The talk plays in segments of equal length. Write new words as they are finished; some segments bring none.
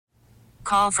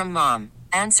Call from mom.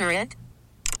 Answer it.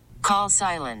 Call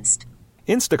silenced.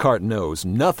 Instacart knows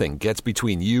nothing gets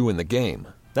between you and the game.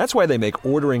 That's why they make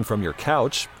ordering from your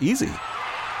couch easy.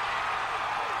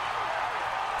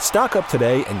 Stock up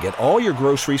today and get all your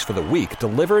groceries for the week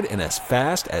delivered in as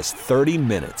fast as 30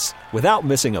 minutes without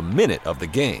missing a minute of the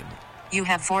game. You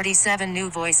have 47 new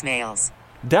voicemails.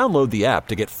 Download the app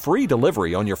to get free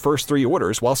delivery on your first 3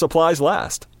 orders while supplies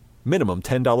last. Minimum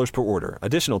 $10 per order.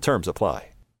 Additional terms apply.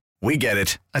 We get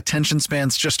it. Attention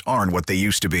spans just aren't what they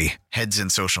used to be. Heads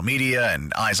in social media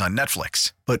and eyes on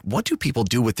Netflix. But what do people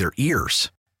do with their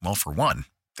ears? Well, for one,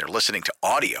 they're listening to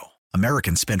audio.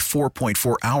 Americans spend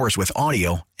 4.4 hours with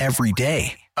audio every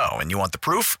day. Oh, and you want the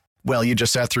proof? Well, you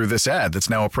just sat through this ad that's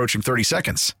now approaching 30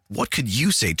 seconds. What could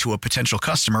you say to a potential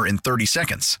customer in 30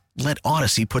 seconds? Let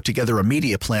Odyssey put together a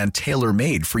media plan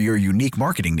tailor-made for your unique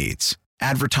marketing needs.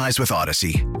 Advertise with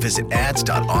Odyssey. Visit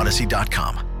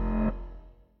ads.odyssey.com.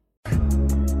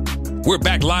 We're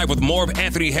back live with more of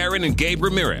Anthony Herron and Gabe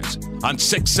Ramirez on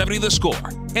 670 The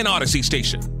Score and Odyssey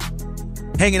Station.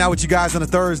 Hanging out with you guys on a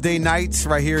Thursday night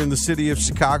right here in the city of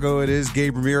Chicago. It is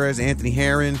Gabe Ramirez, Anthony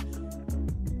Herron.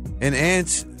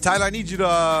 And Tyler, I need you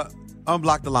to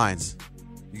unblock the lines.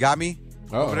 You got me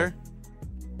over there?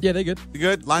 Yeah, they good. You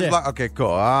good? Lines blocked? Okay,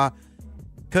 cool.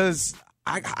 Because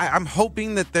I'm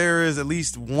hoping that there is at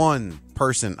least one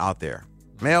person out there,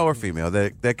 male or female,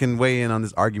 that can weigh in on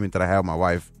this argument that I have with my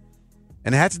wife.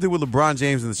 And it had to do with LeBron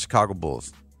James and the Chicago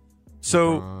Bulls.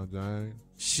 So we're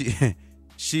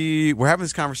having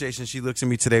this conversation. She looks at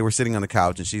me today. We're sitting on the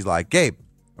couch, and she's like, Gabe,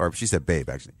 or she said babe,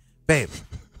 actually. Babe,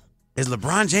 is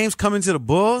LeBron James coming to the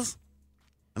Bulls?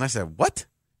 And I said, what?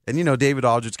 And, David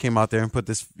Aldridge came out there and put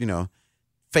this,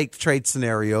 fake trade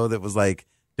scenario that was like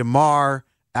DeMar,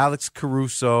 Alex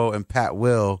Caruso, and Pat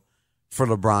Will for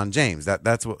LeBron James.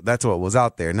 That's what was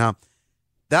out there. Now,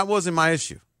 that wasn't my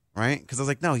issue, right? Because I was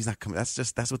like, no, he's not coming.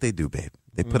 That's what they do, babe.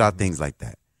 They put out things like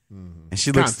that. And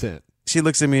she looks at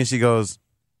me and she goes,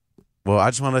 well, I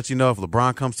just want to let you know if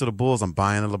LeBron comes to the Bulls, I'm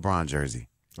buying a LeBron jersey.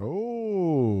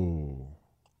 Oh.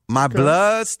 My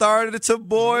blood started to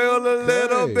boil a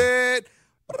little bit.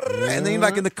 And then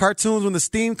like in the cartoons when the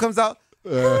steam comes out.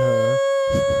 I'm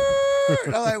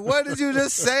like, what did you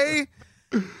just say?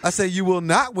 I said, you will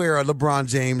not wear a LeBron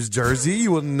James jersey.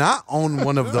 You will not own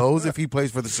one of those if he plays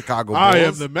for the Chicago Bulls. I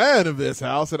am the man of this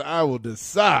house, and I will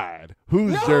decide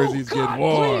whose jerseys get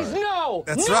worn. Please, no.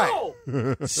 That's right.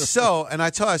 So, and I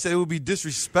said it would be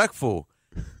disrespectful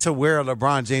to wear a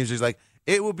LeBron James jersey. Like,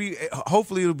 it will be,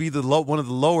 hopefully it'll be one of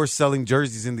the lower selling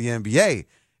jerseys in the NBA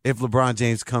if LeBron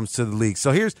James comes to the league.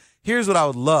 So here's what I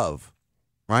would love,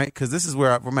 right? Because this is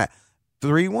where I'm at.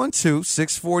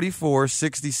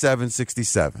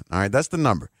 312-644-6767. All right, that's the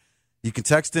number. You can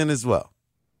text in as well.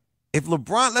 If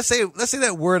LeBron, let's say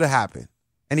that were to happen,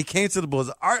 and he came to the Bulls,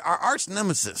 our arch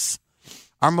nemesis,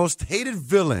 our most hated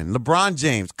villain, LeBron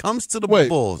James, comes to the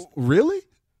Bulls. Really?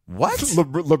 What?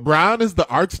 LeBron is the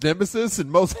arch nemesis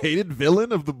and most hated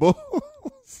villain of the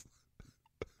Bulls?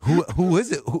 Who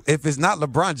is it? If it's not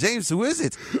LeBron James, who is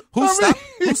it? Who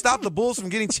stopped the Bulls from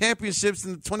getting championships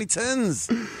in the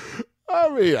 2010s? I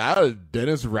mean,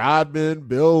 Dennis Rodman,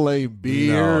 Bill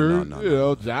Laimbeer,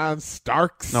 no. John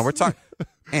Starks. No, we're talking.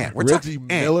 Reggie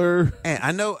Miller. And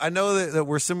I know that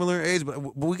we're similar in age,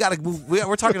 but we got to move.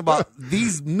 We're talking about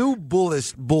these new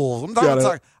bullish Bulls. I'm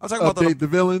talking about the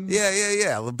villains.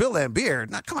 Yeah. Bill Laimbeer.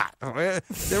 Now, come on. They're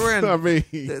wearing.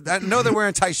 I know they're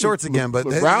wearing tight shorts again, but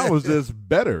LeBron was just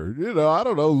better. I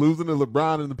don't know, losing to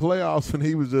LeBron in the playoffs when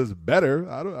he was just better.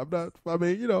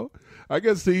 I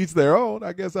guess to each their own.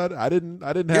 I guess I didn't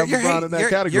have LeBron in that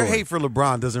category. Your hate for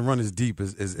LeBron doesn't run as deep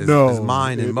as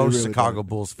mine and most Chicago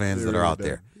Bulls fans that are out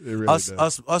there.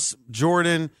 Us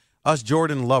Jordan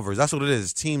lovers. That's what it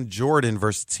is. Team Jordan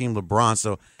versus Team LeBron.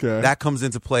 So that comes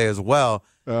into play as well.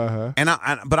 Uh-huh.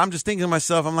 But I'm just thinking to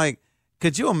myself, I'm like,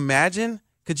 could you imagine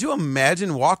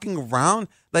walking around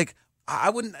like I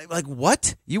wouldn't like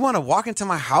what? You want to walk into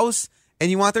my house and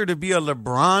you want there to be a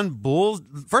LeBron Bulls?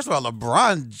 First of all,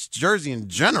 LeBron jersey in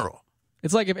general.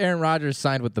 It's like if Aaron Rodgers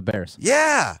signed with the Bears.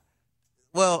 Yeah.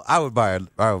 Well, I would buy an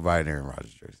Aaron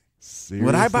Rodgers jersey. Seriously?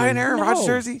 Would I buy an Aaron Rodgers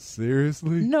jersey?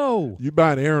 Seriously? No. You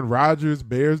buy an Aaron Rodgers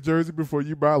Bears jersey before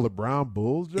you buy a LeBron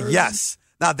Bulls jersey? Yes.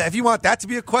 Now, if you want that to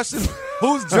be a question,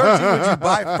 whose jersey would you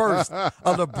buy first? A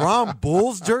LeBron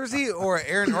Bulls jersey or an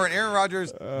Aaron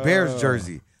Rodgers Bears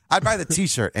jersey? I'd buy the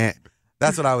T-shirt, and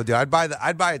that's what I would do. I'd buy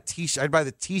a T-shirt. I'd buy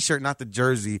the T-shirt, not the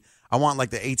jersey. I want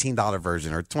like the $18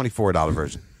 version or $24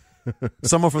 version.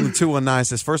 Someone from the 219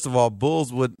 says, first of all,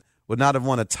 Bulls would not have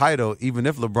won a title even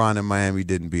if LeBron and Miami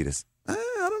didn't beat us. I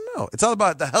don't know. It's all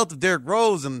about the health of Derrick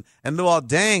Rose and Luol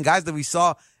Deng, guys that we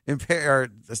saw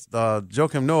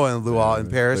Joakim Noah and Luol in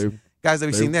Paris, guys that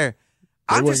we've seen there.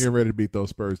 They weren't getting ready to beat those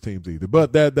Spurs teams either.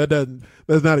 But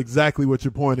that's not exactly what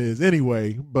your point is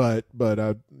anyway. But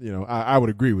I would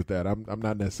agree with that. I'm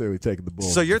not necessarily taking the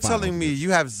Bulls. So you're telling me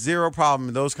you have zero problem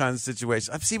in those kinds of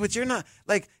situations. See, but you're not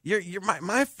like you're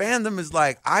my fandom is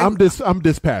like I'm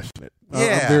dispassionate.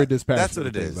 Yeah, I'm very dispassionate. That's what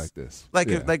it is. Like this.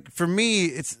 Like for me,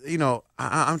 it's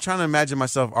I'm trying to imagine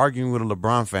myself arguing with a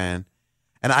LeBron fan,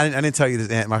 and I didn't tell you this.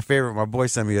 And my boy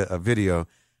sent me a video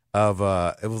of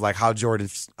it was like how Jordan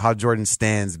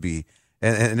stands be,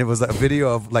 and it was a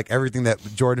video of like everything that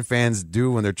Jordan fans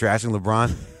do when they're trashing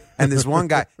LeBron. And this one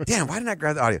guy, damn, why didn't I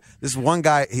grab the audio? This one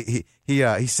guy,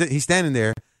 he's standing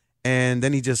there, and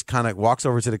then he just kind of walks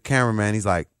over to the cameraman. He's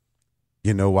like,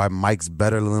 you know why Mike's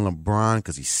better than LeBron?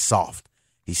 Because he's soft.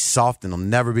 He's soft and he'll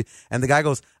never be. And the guy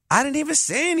goes, I didn't even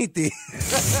say anything.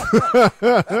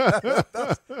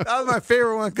 that was my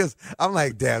favorite one because I'm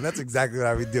like, damn, that's exactly what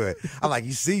I would do it. I'm like,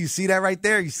 you see that right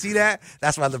there? You see that?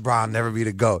 That's why LeBron never be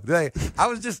the GOAT. Like, I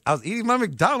was eating my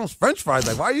McDonald's French fries.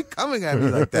 Like, why are you coming at me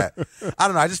like that? I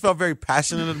don't know. I just felt very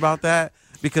passionate about that.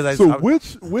 Because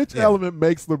which element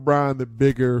makes LeBron the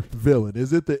bigger villain?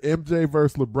 Is it the MJ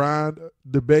versus LeBron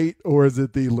debate, or is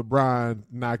it the LeBron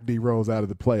knock D Rose out of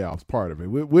the playoffs part of it?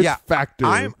 Which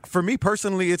factor? For me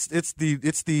personally, it's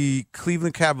the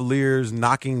Cleveland Cavaliers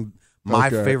knocking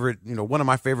my favorite, one of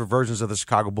my favorite versions of the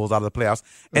Chicago Bulls out of the playoffs,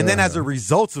 and then as a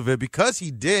result of it, because he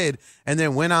did, and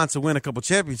then went on to win a couple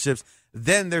championships.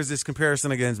 Then there's this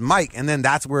comparison against Mike, and then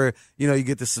that's where you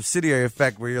get the subsidiary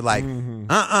effect where you're like,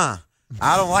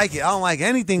 I don't like it. I don't like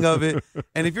anything of it.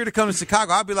 And if you're to come to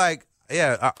Chicago, I'll be like,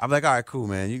 I'm like, all right, cool,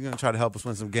 man. You're going to try to help us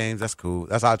win some games. That's cool.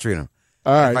 That's how I treat him.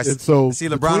 All right. And so see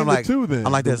LeBron, I'm like, then,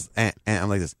 I'm like this, and I'm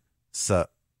like this. Sup?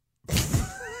 Sup,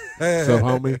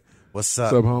 homie? What's up?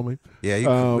 Sup, homie? Yeah,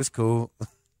 cool. It's cool.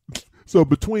 So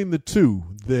between the two,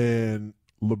 then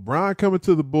LeBron coming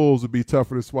to the Bulls would be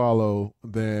tougher to swallow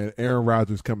than Aaron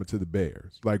Rodgers coming to the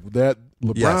Bears. Like that,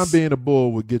 LeBron being a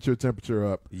Bull would get your temperature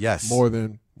up more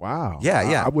than – wow.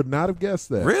 Yeah. I would not have guessed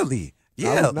that. Really?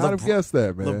 Yeah. I would not have guessed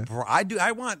that, man.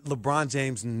 I want LeBron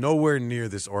James nowhere near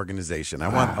this organization. I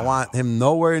want him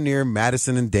nowhere near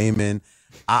Madison and Damon.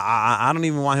 I don't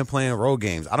even want him playing road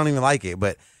games. I don't even like it.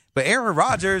 But Aaron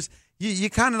Rodgers, you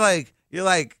kind of like, you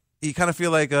kind of feel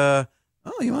like, you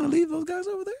want to leave those guys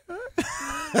over there? All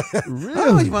right.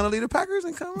 Really? You want to leave the Packers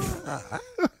and come on?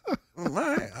 All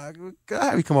right. I'll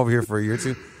have you come over here for a year or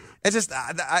two. It's just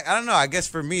I don't know. I guess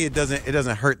for me it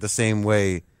doesn't hurt the same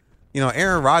way.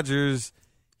 Aaron Rodgers,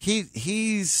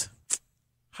 he's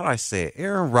how do I say it?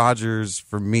 Aaron Rodgers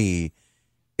for me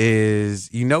is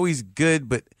he's good,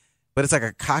 but it's like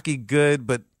a cocky good.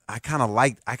 But I kind of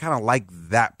like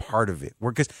that part of it.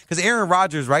 Because Aaron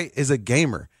Rodgers, right, is a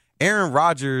gamer. Aaron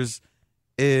Rodgers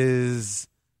is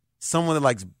someone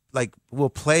that like will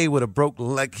play with a broke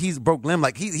limb. Like he's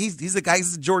the guy.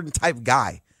 He's a Jordan type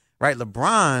guy. Right,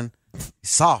 LeBron,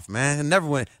 soft, man.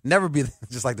 He'll never be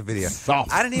just like the video.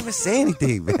 Soft. I didn't even say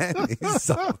anything, man. He's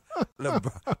soft.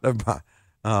 LeBron.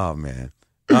 Oh man,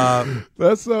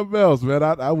 that's something else, man.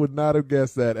 I would not have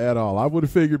guessed that at all. I would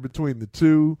have figured between the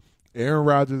two, Aaron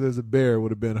Rodgers as a Bear would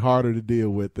have been harder to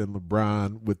deal with than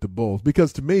LeBron with the Bulls.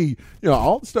 Because to me,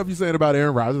 all the stuff you're saying about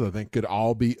Aaron Rodgers, I think could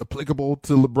all be applicable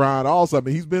to LeBron also. I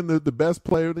mean, he's been the best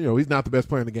player. He's not the best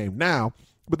player in the game now.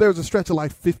 But there was a stretch of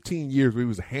like 15 years where he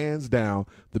was hands down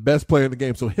the best player in the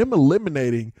game. So him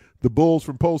eliminating the Bulls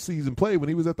from postseason play when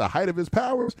he was at the height of his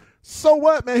powers, so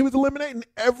what, man? He was eliminating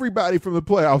everybody from the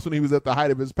playoffs when he was at the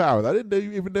height of his powers. I didn't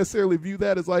even necessarily view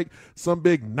that as like some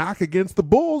big knock against the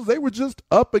Bulls. They were just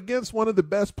up against one of the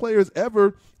best players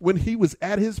ever when he was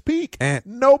at his peak. And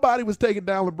nobody was taking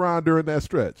down LeBron during that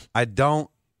stretch. I don't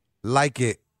like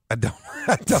it. I don't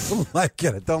like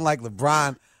it. I don't like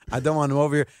LeBron. I don't want him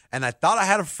over here. And I thought I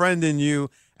had a friend in you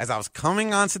as I was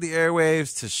coming onto the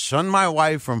airwaves to shun my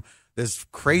wife from this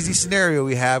crazy scenario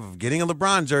we have of getting a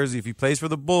LeBron jersey if he plays for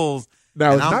the Bulls.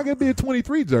 Now, it's not going to be a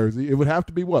 23 jersey. It would have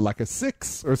to be what, like a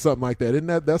 6 or something like that.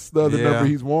 Isn't that's the other number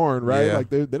he's worn, right? Yeah. Like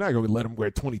they're not going to let him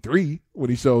wear 23 when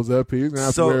he shows up here. He's going to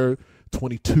have to wear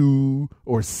 22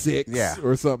 or 6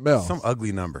 or something else. Some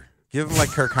ugly number. Give him like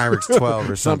Kirk Heinrich's 12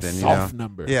 or something. Some soft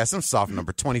number. Yeah, some soft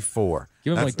number, 24.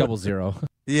 Give him like 00.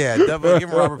 Yeah, give him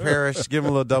Robert Parrish. Give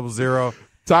him a little 00.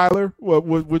 Tyler,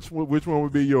 which one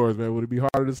would be yours, man? Would it be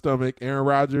harder to stomach Aaron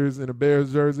Rodgers in a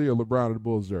Bears jersey or LeBron in a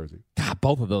Bulls jersey? God,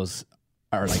 both of those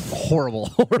are like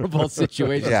horrible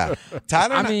situations. Yeah.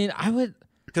 Tyler, I would.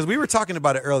 Because we were talking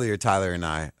about it earlier, Tyler and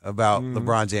I, about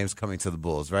LeBron James coming to the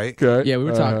Bulls, right? Okay. Yeah, we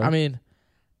were talking.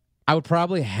 I would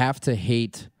probably have to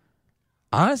hate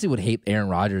I honestly would hate Aaron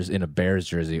Rodgers in a Bears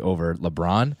jersey over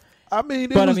LeBron. I mean,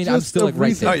 But, I'm still like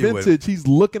right there. vintage. He's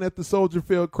looking at the Soldier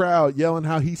Field crowd, yelling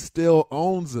how he still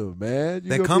owns them, man.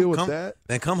 You gonna deal with that?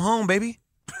 Then come home, baby.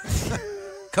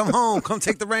 Come home. Come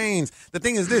take the reins. The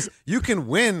thing is this. You can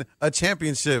win a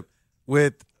championship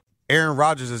with Aaron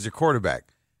Rodgers as your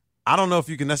quarterback. I don't know if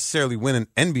you can necessarily win an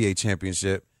NBA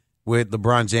championship with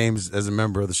LeBron James as a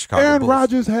member of the Chicago Aaron Bulls.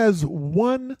 Rodgers has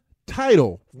one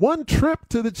title, one trip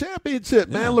to the championship,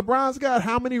 man. LeBron's got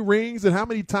how many rings and how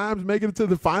many times making it to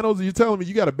the finals? And you're telling me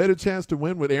you got a better chance to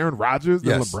win with Aaron Rodgers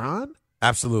than LeBron?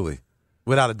 Absolutely.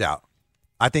 Without a doubt.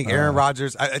 I think Aaron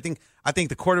Rodgers, I think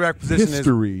the quarterback position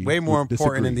is way more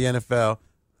important in the NFL.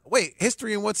 Wait,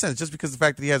 history in what sense? Just because the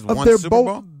fact that he has one Super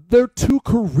Bowl? They're two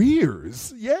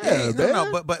careers.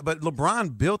 No, but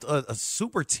LeBron built a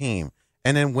super team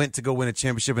and then went to go win a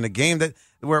championship in a game that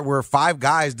where 5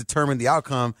 guys determined the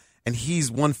outcome, and he's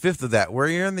 1/5 of that. Where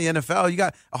you're in the NFL, you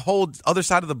got a whole other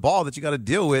side of the ball that you got to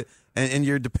deal with, and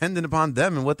you're dependent upon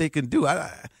them and what they can do.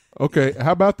 Okay,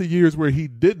 how about the years where he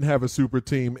didn't have a super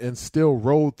team and still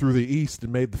rolled through the East and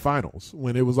made the finals?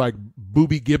 When it was like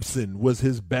Boobie Gibson was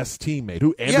his best teammate.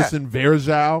 Anderson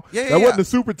Varejao? That wasn't a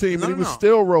super team, and he was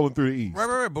still rolling through the East.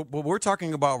 Right. But what we're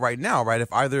talking about right now, right,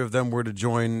 if either of them were to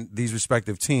join these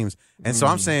respective teams. And so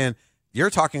I'm saying you're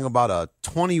talking about a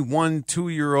 21,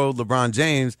 2-year-old LeBron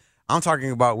James. I'm talking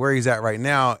about where he's at right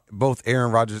now, both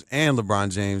Aaron Rodgers and LeBron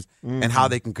James, and how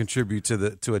they can contribute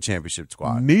to a championship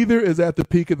squad. Neither is at the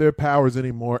peak of their powers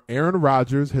anymore. Aaron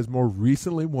Rodgers has more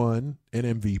recently won an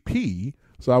MVP,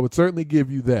 so I would certainly give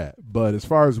you that. But as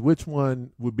far as which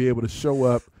one would be able to show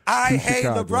up, I hate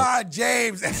LeBron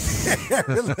James.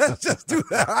 Let's just do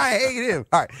that. I hate him.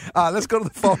 All right, let's go to the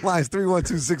phone lines,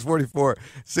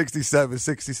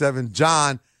 312-644-6767.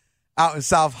 John out in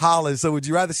South Holland. So would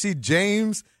you rather see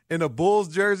James in a Bulls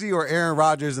jersey or Aaron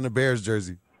Rodgers in a Bears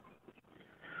jersey?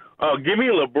 Oh, give me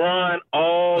LeBron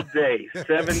all day,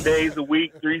 7 days a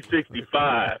week,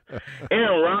 365.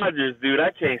 Aaron Rodgers, dude,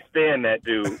 I can't stand that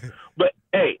dude. But,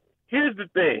 hey, here's the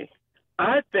thing.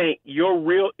 I think your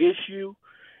real issue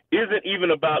isn't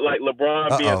even about, like,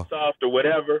 LeBron being soft or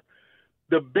whatever.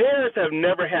 The Bears have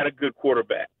never had a good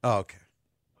quarterback. Oh, okay.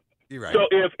 You're right. So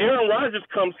if Aaron Rodgers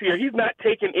comes here, he's not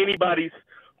taking anybody's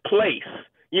place,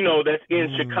 that's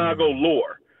in Chicago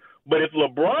lore. But if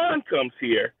LeBron comes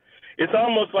here, it's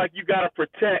almost like you got to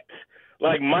protect,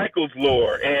 like, Michael's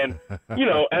lore. And,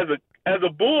 as a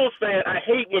Bulls fan, I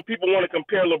hate when people want to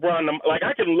compare LeBron to, like,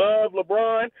 I can love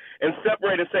LeBron and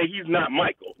separate and say he's not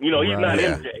Michael. He's not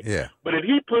MJ. Yeah. But if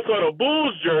he puts on a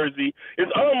Bulls jersey,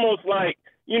 it's almost like,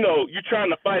 you're trying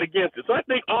to fight against it. So I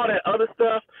think all that other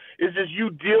stuff is just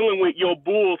you dealing with your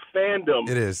Bulls fandom.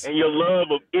 It is. And your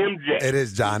love of MJ. It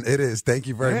is, John. It is. Thank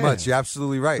you very much. You're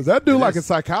absolutely right. Is that dude like a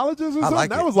psychologist or something?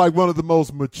 That was like one of the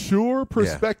most mature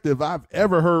perspective I've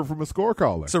ever heard from a score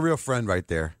caller. It's a real friend right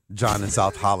there, John in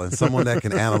South Holland. Someone that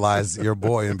can analyze your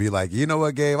boy and be like, you know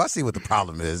what, Gabe? I see what the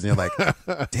problem is. And you're like,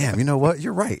 damn, you know what?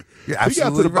 You're right. You're absolutely right. He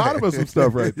got to the bottom of some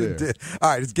stuff right there. All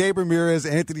right, it's Gabe Ramirez,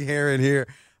 Anthony Herron here.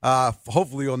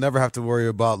 Hopefully you'll never have to worry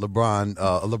about a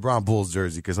LeBron Bulls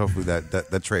jersey, because hopefully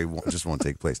that trade won't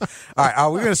take place. All right,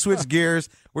 we're going to switch gears.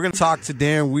 We're going to talk to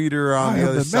Dan Weeder on the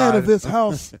other side. I am the man of this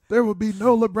house. There will be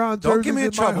no LeBron jerseys Don't get me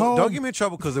in trouble. my home. Don't get me in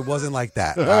trouble, because it wasn't like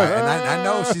that. All right? And I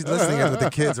know she's listening with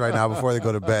the kids right now before they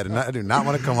go to bed, and I do not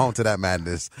want to come home to that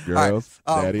madness. Girls,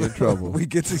 daddy in trouble. We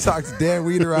get to talk to Dan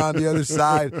Weeder on the other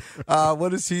side. What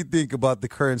does he think about the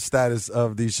current status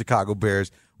of the Chicago Bears?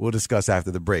 We'll discuss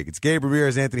after the break. It's Gabe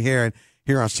Ramirez, Anthony Herron,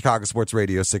 here on Chicago Sports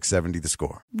Radio 670 The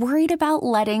Score. Worried about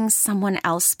letting someone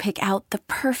else pick out the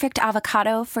perfect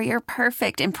avocado for your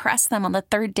perfect impress them on the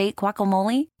third date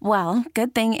guacamole? Well,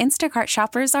 good thing Instacart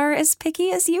shoppers are as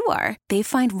picky as you are. They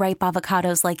find ripe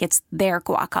avocados like it's their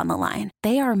guac on the line.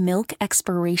 They are milk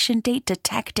expiration date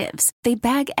detectives. They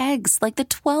bag eggs like the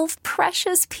 12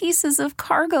 precious pieces of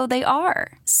cargo they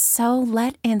are. So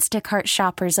let Instacart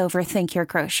shoppers overthink your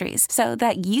groceries so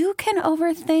that you can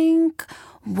overthink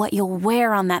what you'll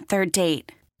wear on that third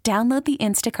date. Download the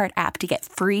Instacart app to get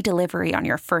free delivery on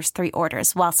your first 3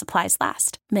 orders while supplies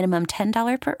last. Minimum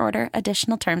 $10 per order.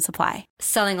 Additional terms apply.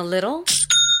 Selling a little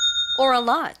or a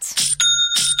lot?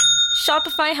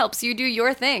 Shopify helps you do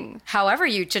your thing, however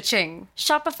you cha-ching.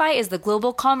 Shopify is the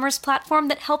global commerce platform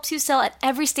that helps you sell at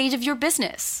every stage of your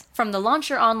business. From the launch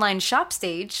your online shop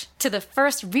stage, to the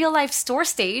first real-life store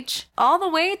stage, all the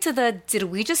way to the did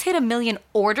we just hit 1 million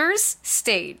orders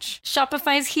stage.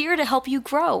 Shopify's here to help you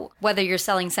grow. Whether you're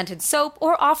selling scented soap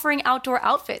or offering outdoor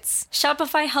outfits,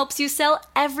 Shopify helps you sell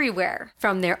everywhere.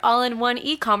 From their all-in-one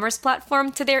e-commerce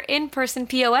platform to their in-person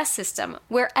POS system,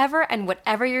 wherever and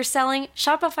whatever you're selling,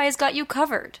 Shopify's got got you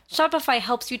covered. Shopify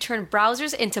helps you turn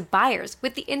browsers into buyers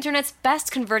with the internet's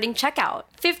best converting checkout.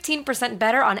 15%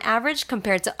 better on average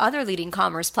compared to other leading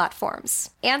commerce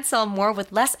platforms. And sell more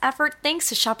with less effort thanks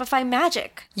to Shopify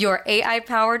Magic, your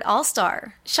AI-powered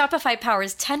all-star. Shopify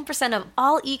powers 10% of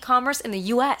all e-commerce in the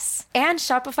U.S. And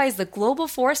Shopify is the global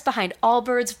force behind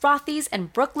Allbirds, Rothy's,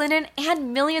 and Brooklinen,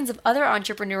 and millions of other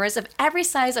entrepreneurs of every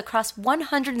size across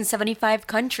 175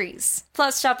 countries.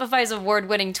 Plus, Shopify's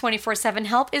award-winning 24/7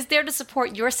 help is there to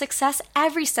support your success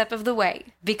every step of the way.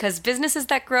 Because businesses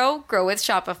that grow, grow with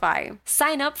Shopify.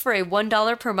 Sign up for a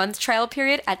 $1 per month trial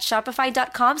period at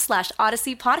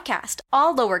shopify.com/Odyssey Podcast,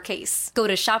 all lowercase. Go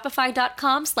to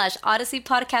shopify.com/Odyssey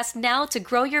Podcast now to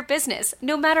grow your business,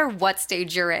 no matter what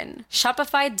stage you're in.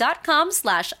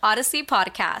 Shopify.com/Odyssey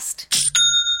Podcast.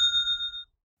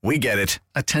 We get it.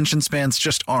 Attention spans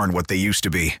just aren't what they used to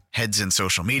be. Heads in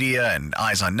social media and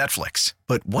eyes on Netflix.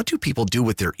 But what do people do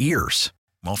with their ears?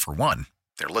 Well, for one,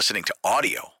 they're listening to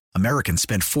audio. Americans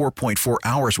spend 4.4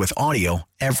 hours with audio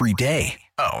every day.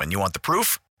 Oh, and you want the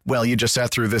proof? Well, you just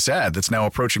sat through this ad that's now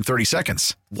approaching 30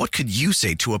 seconds. What could you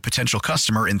say to a potential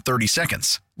customer in 30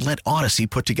 seconds? Let Odyssey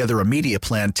put together a media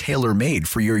plan tailor-made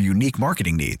for your unique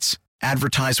marketing needs.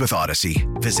 Advertise with Odyssey.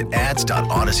 Visit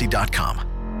ads.odyssey.com.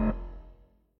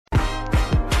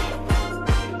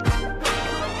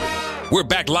 We're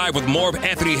back live with more of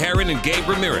Anthony Herron and Gabe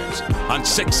Ramirez on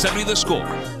 670 The Score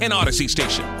and Odyssey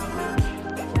Station.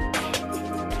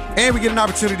 And we get an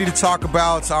opportunity to talk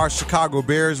about our Chicago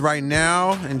Bears right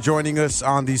now. And joining us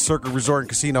on the Circa Resort and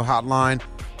Casino hotline,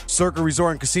 Circa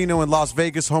Resort and Casino in Las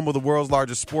Vegas, home of the world's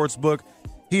largest sports book.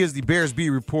 He is the Bears beat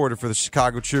reporter for the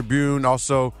Chicago Tribune.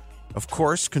 Also, of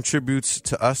course, contributes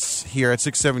to us here at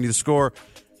 670 The Score.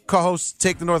 Co-host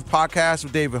Take the North podcast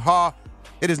with David Haugh.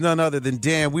 It is none other than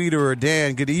Dan Wiederer.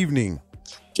 Dan, good evening.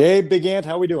 Gabe, Big Ant,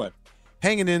 how we doing?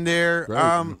 Hanging in there.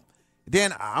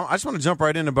 Dan, I just want to jump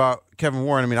right in about Kevin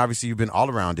Warren. I mean, obviously, you've been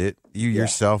all around it. You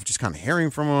yourself, just kind of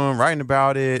hearing from him, writing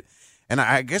about it. And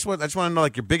I guess I just want to know,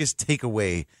 like, your biggest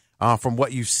takeaway from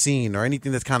what you've seen or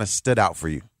anything that's kind of stood out for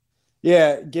you.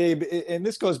 Yeah, Gabe, and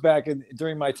this goes back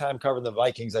during my time covering the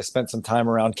Vikings. I spent some time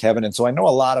around Kevin, and so I know a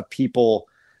lot of people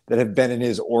that have been in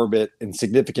his orbit in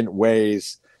significant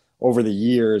ways over the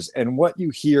years. And what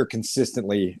you hear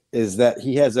consistently is that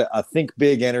he has a think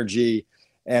big energy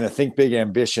and a think big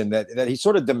ambition that he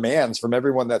sort of demands from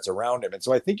everyone that's around him. And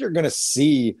so I think you're going to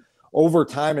see over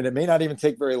time, and it may not even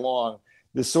take very long,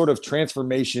 this sort of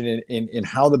transformation in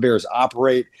how the Bears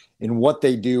operate, in what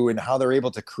they do, and how they're able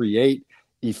to create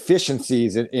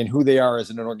efficiencies in who they are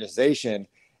as an organization.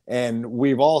 And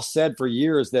we've all said for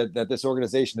years that this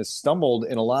organization has stumbled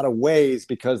in a lot of ways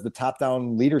because the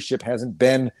top-down leadership hasn't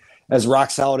been as rock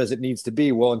solid as it needs to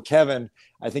be. Well, in Kevin,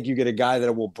 I think you get a guy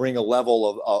that will bring a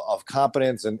level of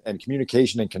competence and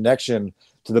communication and connection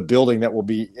to the building that will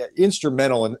be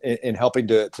instrumental in helping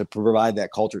to provide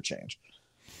that culture change.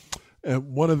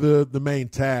 And one of the main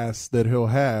tasks that he'll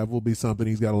have will be something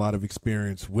he's got a lot of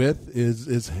experience with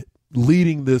is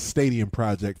leading this stadium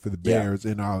project for the Bears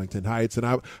in Arlington Heights. And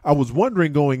I was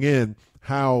wondering going in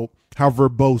how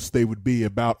verbose they would be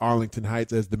about Arlington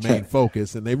Heights as the main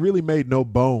focus, and they really made no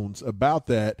bones about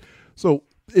that. So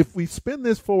if we spin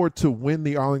this forward to win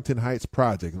the Arlington Heights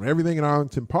project and everything in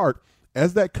Arlington Park,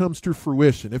 as that comes to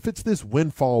fruition, if it's this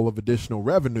windfall of additional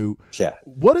revenue,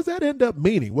 what does that end up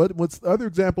meaning? What's other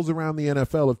examples around the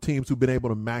NFL of teams who've been able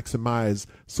to maximize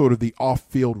sort of the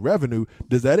off-field revenue?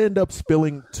 Does that end up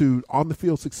spilling to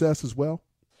on-the-field success as well?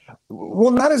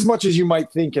 Well, not as much as you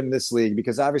might think in this league,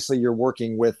 because obviously you're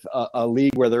working with a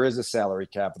league where there is a salary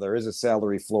cap, there is a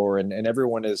salary floor, and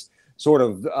everyone is sort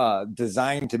of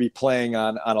designed to be playing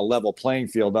on a level playing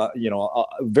field,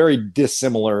 very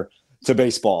dissimilar to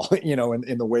baseball,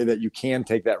 in the way that you can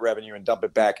take that revenue and dump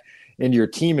it back into your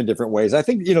team in different ways. I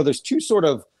think, there's two sort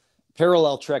of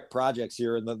parallel track projects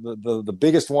here. And the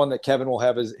biggest one that Kevin will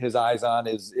have his eyes on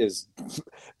is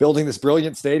building this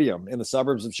brilliant stadium in the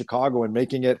suburbs of Chicago and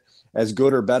making it as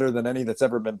good or better than any that's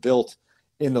ever been built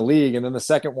in the league. And then the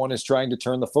second one is trying to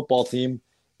turn the football team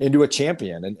into a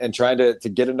champion and trying to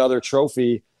get another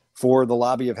trophy for the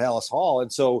lobby of Hallis Hall.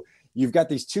 And so you've got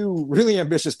these two really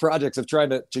ambitious projects of trying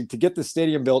to get the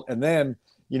stadium built and then,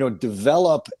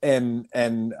 develop and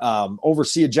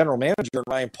oversee a general manager,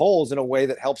 Ryan Poles, in a way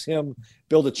that helps him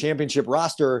build a championship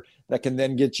roster that can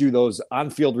then get you those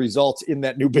on-field results in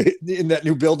that new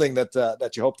building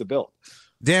that you hope to build.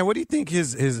 Dan, what do you think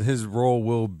his role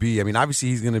will be? I mean, obviously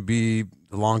he's going to be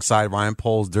alongside Ryan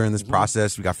Poles during this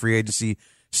process. We got free agency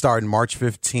starting March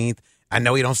 15th. I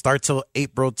know he don't start till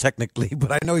April technically,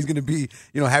 but I know he's going to be,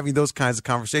 having those kinds of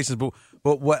conversations.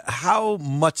 But how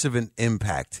much of an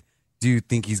impact do you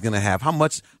think he's going to have? How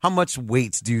much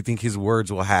weight do you think his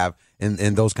words will have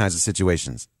in those kinds of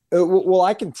situations? Well,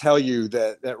 I can tell you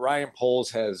that Ryan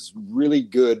Poles has really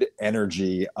good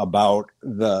energy about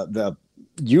the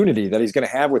unity that he's going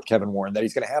to have with Kevin Warren, that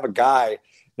he's going to have a guy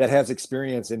that has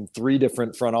experience in 3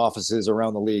 different front offices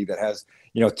around the league, that has,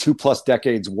 2+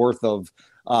 decades worth of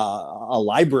a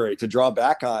library to draw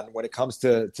back on when it comes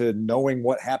to knowing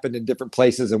what happened in different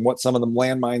places and what some of the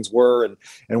landmines were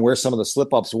and where some of the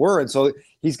slip ups were. And so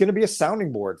he's going to be a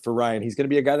sounding board for Ryan. He's going to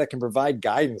be a guy that can provide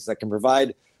guidance, that can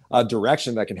provide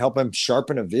direction, that can help him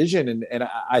sharpen a vision. And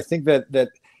I think that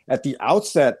at the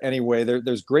outset, anyway,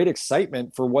 there's great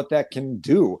excitement for what that can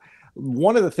do.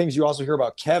 One of the things you also hear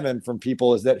about Kevin from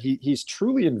people is that he's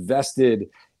truly invested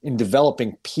in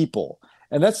developing people.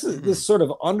 And that's this sort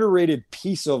of underrated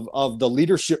piece of the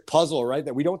leadership puzzle, right,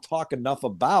 that we don't talk enough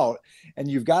about.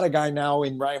 And you've got a guy now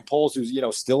in Ryan Poles who's,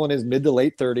 still in his mid to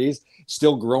late 30s,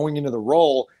 still growing into the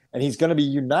role. And he's going to be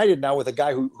united now with a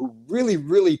guy who really,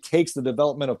 really takes the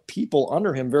development of people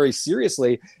under him very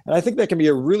seriously. And I think that can be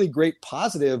a really great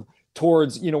positive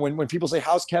towards, when people say,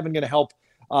 how's Kevin going to help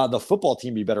the football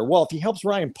team be better? Well, if he helps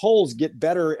Ryan Poles get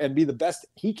better and be the best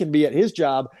he can be at his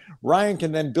job, Ryan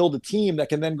can then build a team that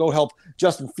can then go help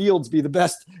Justin Fields be the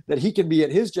best that he can be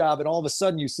at his job. And all of a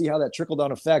sudden you see how that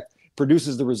trickle-down effect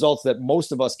produces the results that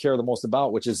most of us care the most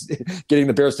about, which is getting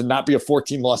the Bears to not be a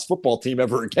 14-loss football team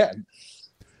ever again.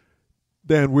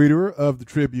 Dan Wiederer of the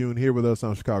Tribune here with us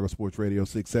on Chicago Sports Radio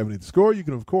 670 The Score. You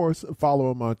can, of course,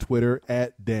 follow him on Twitter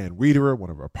at Dan Wiederer, one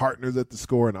of our partners at The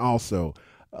Score, and also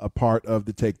a part of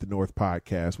the Take the North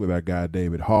podcast with our guy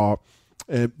David Hall.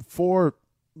 And for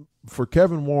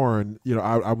Kevin Warren,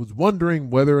 I was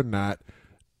wondering whether or not,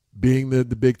 being the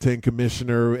Big Ten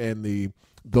commissioner and the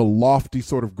lofty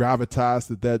sort of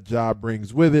gravitas that job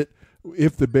brings with it,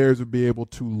 if the Bears would be able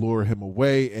to lure him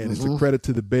away. And it's a credit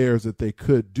to the Bears that they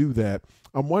could do that.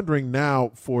 I'm wondering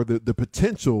now for the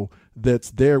potential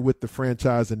that's there with the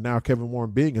franchise, and now Kevin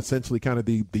Warren being essentially kind of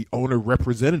the owner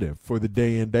representative for the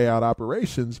day in, day out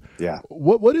operations. Yeah.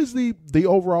 What is the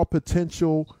overall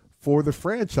potential for the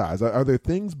franchise? Are there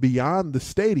things beyond the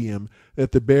stadium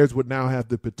that the Bears would now have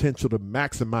the potential to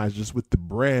maximize just with the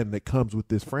brand that comes with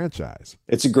this franchise?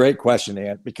 It's a great question,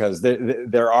 Ant, because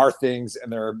there are things,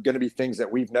 and there are going to be things that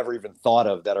we've never even thought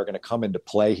of that are going to come into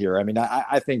play here. I mean,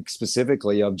 I think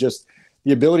specifically of just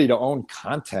the ability to own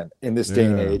content in this day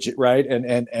and age, right?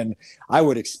 And I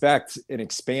would expect an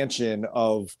expansion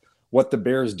of what the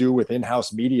Bears do with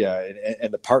in-house media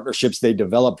and the partnerships they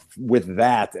develop with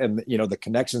that, and the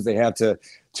connections they have to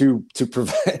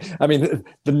provide. I mean,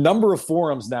 the number of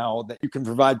forums now that you can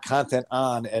provide content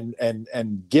on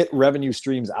and get revenue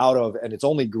streams out of, and it's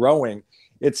only growing.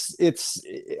 It's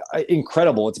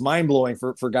incredible. It's mind-blowing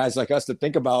for guys like us to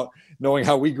think about, knowing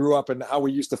how we grew up and how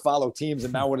we used to follow teams,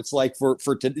 and now what it's like for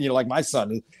like my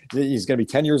son. He's going to be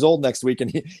 10 years old next week,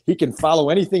 and he can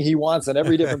follow anything he wants on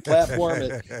every different platform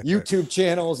and YouTube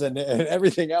channels and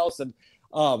everything else. And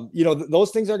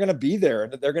those things are going to be there,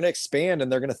 and they're going to expand,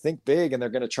 and they're going to think big, and they're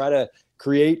going to try to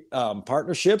create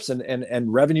partnerships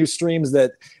and revenue streams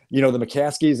that, the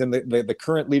McCaskies and the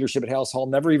current leadership at Halas Hall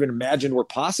never even imagined were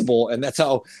possible. And that's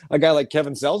how a guy like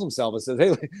Kevin sells himself and says,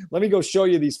 hey, let me go show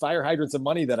you these fire hydrants of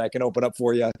money that I can open up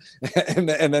for you and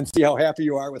then see how happy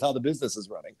you are with how the business is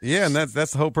running. Yeah, and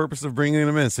that's the whole purpose of bringing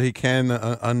him in, so he can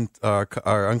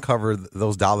uncover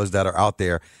those dollars that are out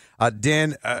there.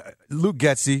 Dan, Luke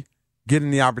Getsy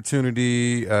getting the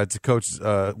opportunity to coach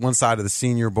one side of the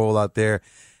Senior Bowl out there.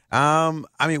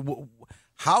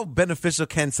 How beneficial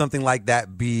can something like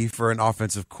that be for an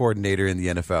offensive coordinator in the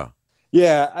NFL?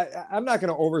 Yeah, I'm not going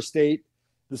to overstate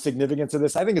the significance of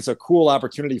this. I think it's a cool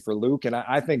opportunity for Luke, and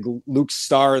I think Luke's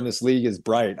star in this league is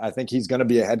bright. I think he's going to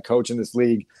be a head coach in this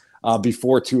league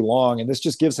before too long, and this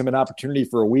just gives him an opportunity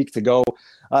for a week to go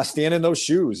stand in those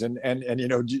shoes and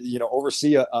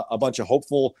oversee a bunch of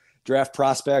hopeful draft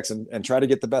prospects and try to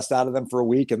get the best out of them for a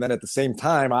week. And then at the same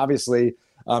time, obviously,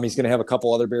 he's going to have a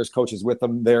couple other Bears coaches with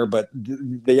him there, but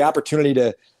the opportunity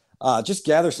to just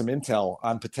gather some intel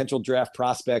on potential draft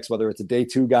prospects, whether it's a day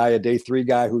 2 guy, a day 3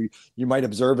 guy who you might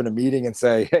observe in a meeting and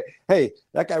say, hey,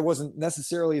 that guy wasn't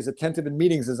necessarily as attentive in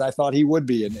meetings as I thought he would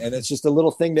be. And it's just a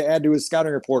little thing to add to his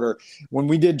scouting reporter. When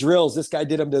we did drills, this guy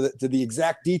did them to the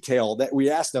exact detail that we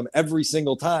asked him every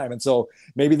single time. And so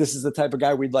maybe this is the type of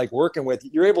guy we'd like working with.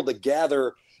 You're able to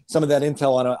gather some of that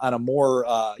intel on a more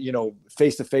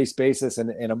face-to-face basis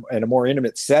and in a more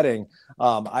intimate setting.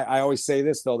 I always say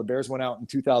this, though: the Bears went out in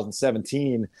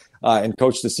 2017 and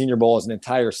coached the Senior Bowl as an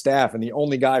entire staff, and the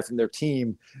only guy from their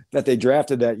team that they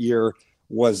drafted that year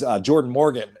was Jordan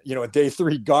Morgan, a day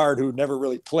 3 guard who never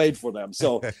really played for them.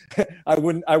 So I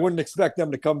wouldn't expect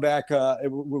them to come back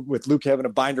with Luke having a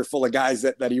binder full of guys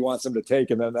that he wants them to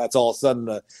take, and then that's all of a sudden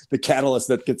the catalyst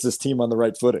that gets this team on the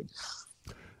right footing.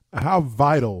 How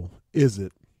vital is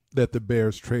it that the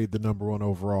Bears trade the number 1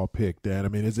 overall pick, Dan? I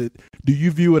mean, do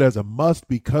you view it as a must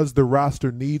because the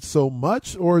roster needs so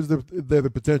much, or is there the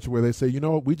potential where they say,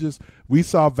 we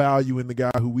saw value in the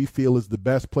guy who we feel is the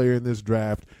best player in this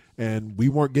draft, and we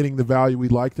weren't getting the value we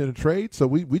liked in a trade, so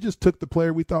we just took the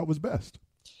player we thought was best?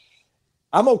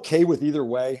 I'm okay with either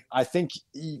way. I think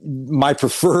my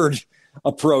preferred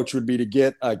approach would be to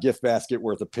get a gift basket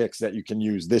worth of picks that you can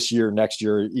use this year, next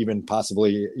year, even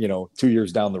possibly 2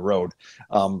 years down the road,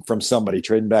 from somebody,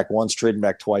 trading back once, trading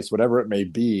back twice, whatever it may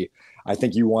be. I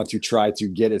think you want to try to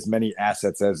get as many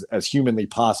assets as humanly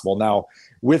possible. Now,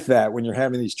 with that, when you're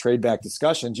having these trade back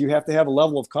discussions, you have to have a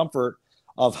level of comfort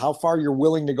of how far you're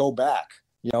willing to go back,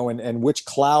 and which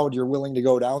cloud you're willing to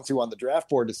go down to on the draft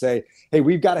board to say, hey,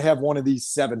 we've got to have one of these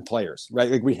 7 players,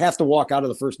 right? Like, we have to walk out of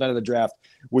the first night of the draft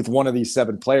with one of these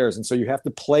 7 players. And so you have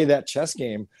to play that chess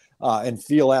game and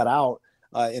feel that out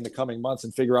in the coming months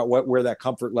and figure out where that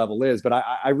comfort level is. But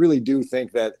I really do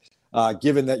think that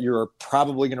given that you're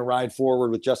probably going to ride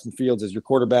forward with Justin Fields as your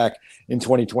quarterback in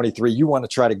 2023, you want to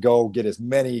try to go get as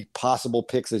many possible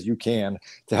picks as you can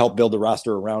to help build the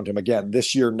roster around him again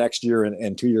this year, next year,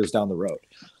 and 2 years down the road.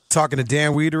 Talking to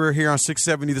Dan Wiederer here on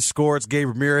 670 The Score. It's Gabe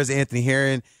Ramirez, Anthony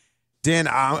Herron. Dan,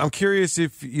 I'm curious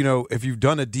if you've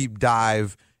done a deep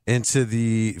dive into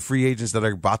the free agents that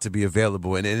are about to be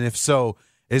available, and if so,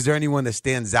 is there anyone that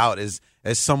stands out as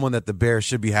someone that the Bears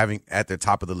should be having at the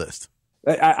top of the list?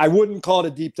 I wouldn't call it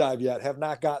a deep dive yet. Have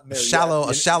not gotten there. A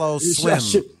shallow swim.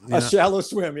 A shallow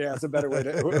swim. Yeah, it's a better way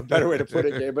to put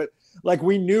it, Gabe. But like,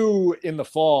 we knew in the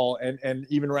fall, and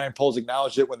even Ryan Poles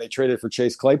acknowledged it when they traded for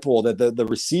Chase Claypool, that the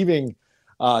receiving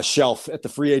shelf at the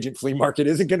free agent flea market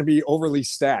isn't going to be overly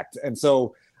stacked, and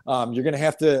so you're going to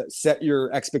have to set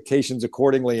your expectations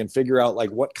accordingly and figure out like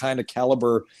what kind of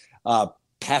caliber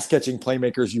pass-catching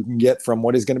playmakers you can get from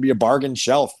what is going to be a bargain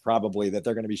shelf, probably, that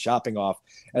they're going to be shopping off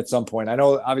at some point. I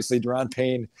know, obviously, Daron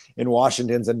Payne in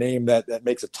Washington's a name that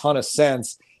makes a ton of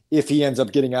sense if he ends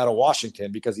up getting out of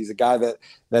Washington, because he's a guy that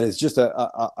is just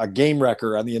a game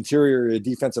wrecker on the interior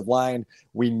defensive line.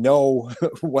 We know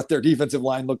what their defensive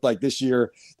line looked like this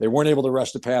year. They weren't able to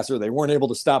rush the passer. They weren't able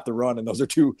to stop the run, and those are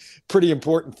 2 pretty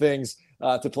important things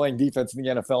to playing defense in the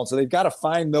NFL. And so they've got to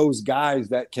find those guys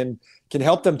that can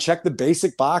help them check the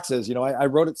basic boxes. I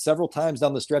wrote it several times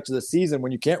down the stretch of the season.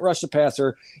 When you can't rush the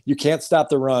passer, you can't stop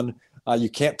the run, you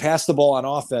can't pass the ball on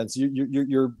offense,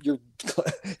 you're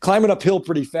climbing uphill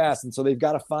pretty fast. And so they've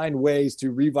got to find ways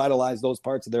to revitalize those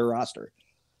parts of their roster.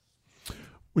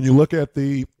 When you look at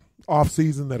the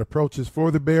offseason that approaches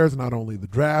for the Bears, not only the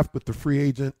draft, but the free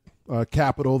agent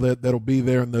capital that'll be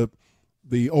there in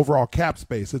the overall cap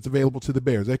space that's available to the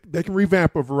Bears. They can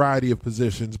revamp a variety of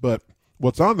positions, but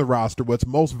what's on the roster, what's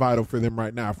most vital for them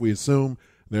right now, if we assume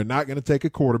they're not going to take a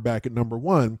quarterback at number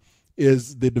 1,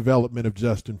 is the development of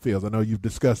Justin Fields. I know you've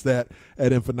discussed that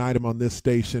ad infinitum on this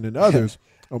station and others.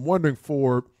 I'm wondering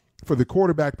for the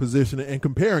quarterback position and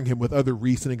comparing him with other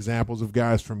recent examples of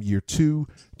guys from year 2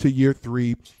 to year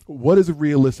 3, what is a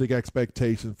realistic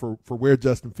expectation for where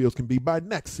Justin Fields can be by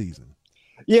next season?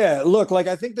 Yeah, look,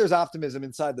 I think there's optimism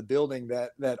inside the building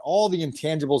that all the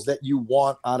intangibles that you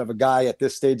want out of a guy at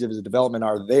this stage of his development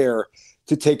are there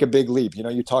to take a big leap.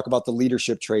 You talk about the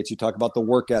leadership traits, you talk about the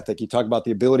work ethic, you talk about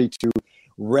the ability to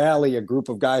rally a group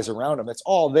of guys around him. It's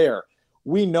all there.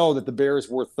 We know that the Bears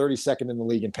were 32nd in the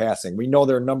league in passing. We know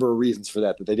there are a number of reasons for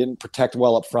that they didn't protect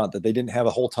well up front, that they didn't have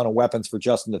a whole ton of weapons for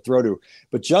Justin to throw to.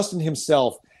 But Justin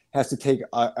himself has to take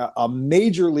a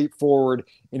major leap forward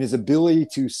in his ability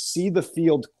to see the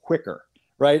field quicker,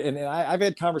 right? And I've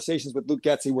had conversations with Luke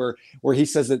Getsy where he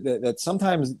says that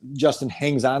sometimes Justin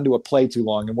hangs on to a play too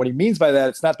long. And what he means by that,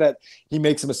 it's not that he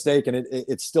makes a mistake and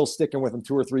it's still sticking with him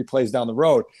 2 or 3 plays down the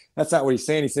road. That's not what he's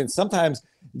saying. He's saying sometimes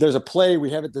there's a play, we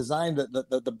have it designed that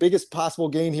the biggest possible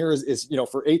gain here is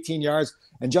for 18 yards.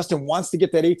 And Justin wants to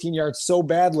get that 18 yards so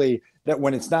badly that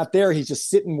when it's not there, he's just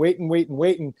sitting,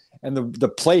 waiting. And the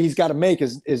play he's got to make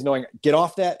is knowing, get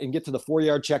off that and get to the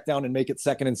 4-yard check down and make it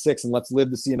 2nd and 6, and let's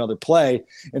live to see another play,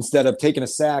 instead of taking a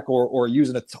sack or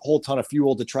using a whole ton of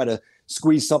fuel to try to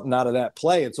squeeze something out of that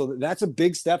play. And so that's a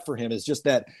big step for him, is just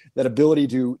that ability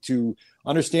to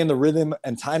understand the rhythm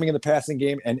and timing of the passing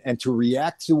game and to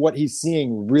react to what he's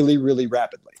seeing really, really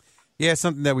rapidly. Yeah,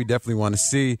 something that we definitely want to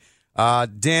see.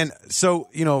 Dan, so,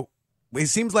 it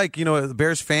seems like, the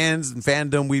Bears fans and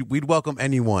fandom, we'd welcome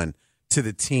anyone to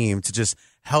the team to just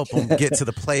help them get to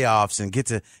the playoffs and get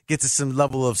to some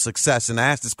level of success. And I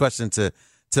asked this question to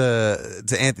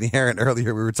Anthony Herron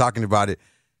earlier. We were talking about it.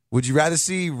 Would you rather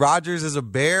see Rodgers as a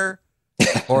Bear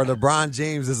or LeBron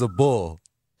James as a Bull?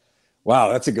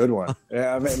 Wow, that's a good one.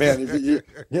 Yeah, man.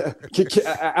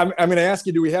 I'm going to ask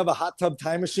you: do we have a hot tub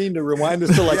time machine to rewind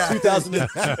us to like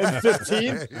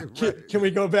 2015? Can we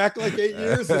go back like 8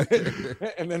 years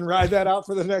and then ride that out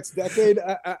for the next decade?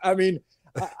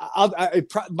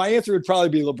 My answer would probably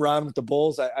be LeBron with the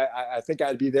Bulls. I think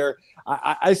I'd be there.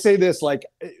 I say this like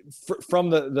from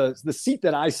the seat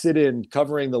that I sit in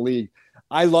covering the league.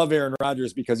 I love Aaron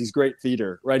Rodgers because he's great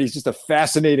theater, right? He's just a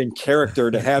fascinating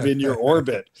character to have in your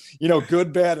orbit,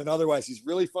 good, bad, and otherwise. He's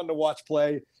really fun to watch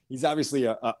play. He's obviously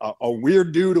a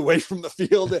weird dude away from the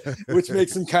field, which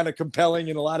makes him kind of compelling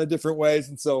in a lot of different ways.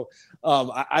 And so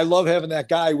I love having that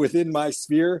guy within my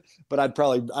sphere, but I'd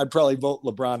probably vote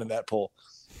LeBron in that poll.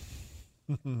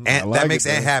 And that makes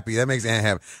Ant happy. That makes Ant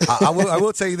happy. I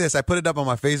will tell you this. I put it up on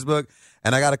my Facebook,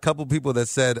 and I got a couple people that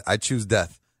said I choose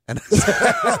death. And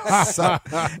so,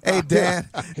 hey, Dan,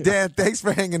 thanks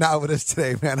for hanging out with us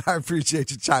today, man. I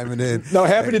appreciate you chiming in. No,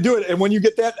 happy to do it. And when you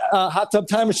get that hot tub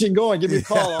time machine going, give me a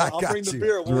call. I'll bring the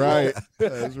beer.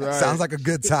 That's right. Sounds like a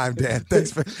good time, Dan.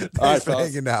 Thanks for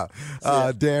hanging out.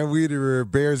 Dan Wiederer,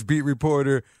 Bears beat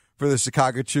reporter for the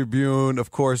Chicago Tribune,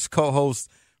 of course, co-host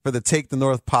for the Take the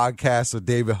North podcast with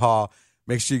David Hall.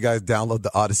 Make sure you guys download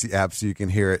the Odyssey app so you can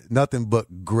hear it. Nothing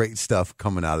but great stuff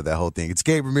coming out of that whole thing. It's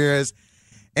Gabe Ramirez,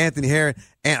 Anthony Herron,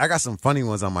 and I got some funny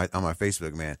ones on my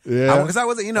Facebook, man. Yeah, because I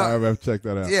wasn't, I have to check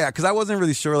that out. Yeah, because I wasn't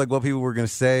really sure like what people were gonna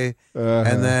say,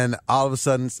 and then all of a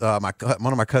sudden,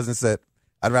 one of my cousins said,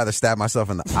 "I'd rather stab myself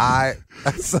in the eye."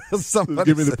 Somebody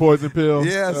give me the poison pill.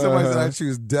 Yeah, somebody said I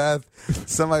choose death.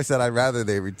 Somebody said I'd rather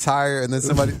they retire, and then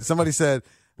somebody said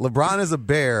LeBron is a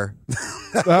bear.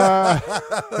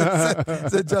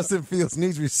 said Justin Fields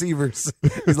needs receivers.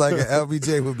 He's like,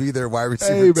 LBJ would be their wide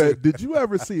receiver. Hey, man, did you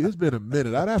ever see, it's been a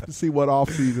minute, I'd have to see what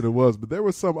offseason it was, but there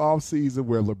was some offseason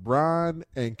where LeBron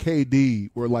and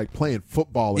KD were like playing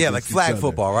football. Yeah, like flag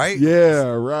football, right? Yeah,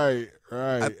 right.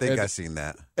 I think I've seen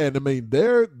that. And I mean,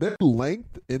 their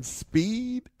length and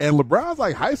speed, and LeBron's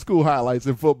like high school highlights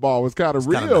in football was kind of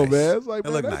real, nice. Man. It's like,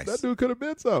 man, that dude could have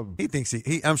been something. He thinks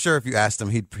I'm sure if you asked him,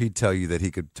 he'd tell you that he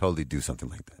could totally do something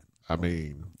like that. I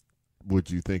mean,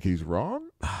 would you think he's wrong?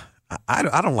 I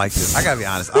don't like this. I gotta be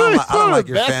honest. I don't like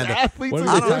your fandom. Athletes in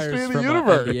the history of the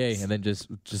universe. NBA and then just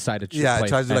decided to play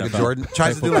tries to do like a Jordan.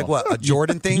 Tries to do like what, a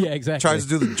Jordan thing? Yeah, exactly. Tries to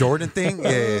do the Jordan thing.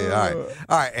 Yeah.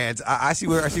 All right. And I see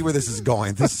where this is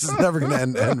going. This is never gonna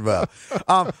end well.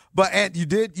 But Ant, you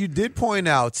did point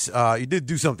out you did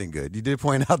do something good. You did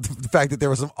point out the fact that there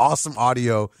was some awesome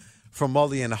audio from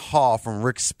Mully Haugh from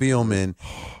Rick Spielman,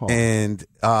 and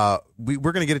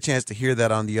we're gonna get a chance to hear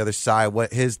that on the other side.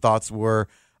 What his thoughts were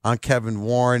on Kevin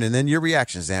Warren, and then your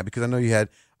reactions, Zan, because I know you had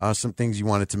some things you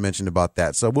wanted to mention about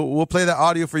that. So we'll play that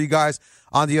audio for you guys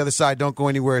on the other side. Don't go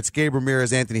anywhere. It's Gabe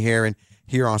Ramirez, Anthony Herron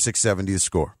here on 670 The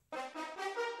Score.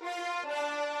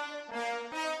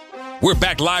 We're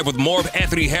back live with more of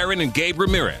Anthony Herron and Gabe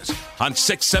Ramirez on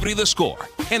 670 The Score,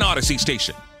 an Odyssey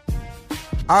station.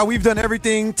 We've done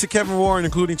everything to Kevin Warren,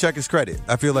 including check his credit.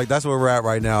 I feel like that's where we're at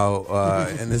right now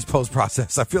in this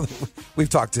post-process. I feel like we've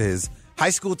talked to his high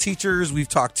school teachers. We've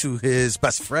talked to his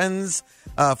best friends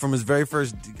from his very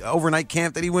first overnight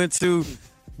camp that he went to.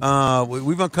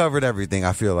 We've uncovered everything,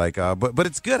 I feel like. But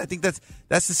it's good. I think that's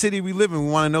the city we live in.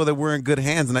 We want to know that we're in good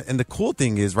hands. And the cool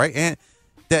thing is, right, and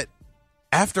that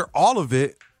after all of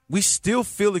it, we still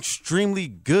feel extremely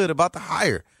good about the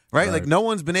hire. Right? Like no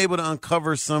one's been able to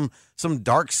uncover some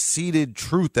dark-seated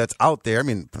truth that's out there. I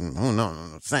mean, I don't know what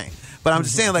I'm saying. But I'm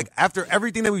just saying, like, after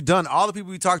everything that we've done, all the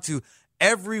people we talked to,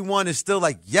 everyone is still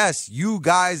like, yes, you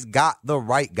guys got the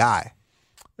right guy.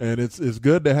 And it's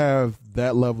good to have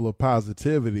that level of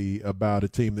positivity about a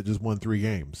team that just won 3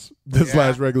 games this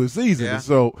last regular season. Yeah.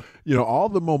 So, all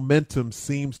the momentum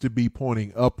seems to be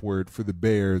pointing upward for the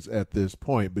Bears at this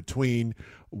point between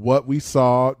what we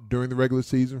saw during the regular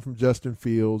season from Justin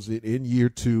Fields in year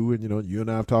 2. And, you and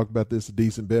I have talked about this a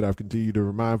decent bit. I've continued to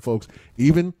remind folks,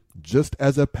 even just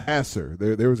as a passer,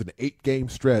 there was an 8-game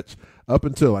stretch up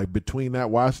until like between that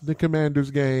Washington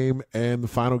Commanders game and the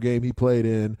final game he played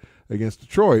in against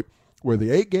Detroit, where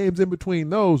the 8 games in between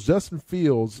those, Justin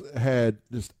Fields had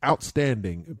just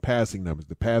outstanding passing numbers.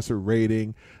 The passer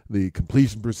rating, the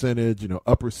completion percentage,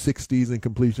 upper 60s in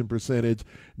completion percentage,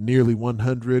 nearly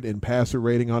 100 in passer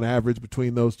rating on average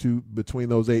between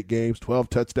those 8 games, 12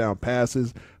 touchdown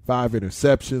passes, 5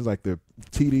 interceptions, like the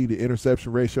TD to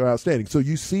interception ratio outstanding. So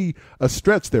you see a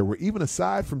stretch there where even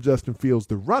aside from Justin Fields,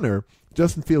 the runner,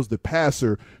 Justin Fields, the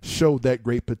passer, showed that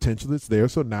great potential that's there.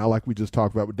 So now, like we just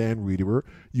talked about with Dan Reeder,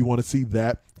 you want to see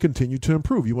that continue to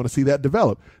improve. You want to see that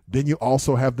develop. Then you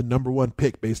also have the number 1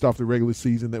 pick based off the regular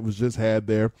season that was just had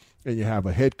there. And you have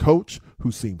a head coach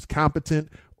who seems competent,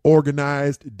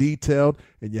 organized, detailed,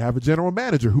 and you have a general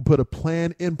manager who put a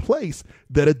plan in place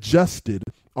that adjusted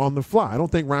on the fly. I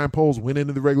don't think Ryan Poles went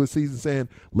into the regular season saying,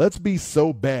 let's be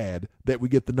so bad that we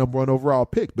get the number 1 overall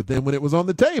pick. But then when it was on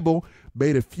the table,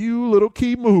 made a few little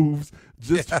key moves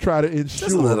just to try to ensure.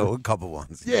 Just a couple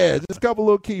ones. Yeah, just a couple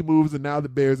little key moves, and now the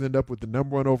Bears end up with the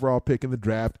number 1 overall pick in the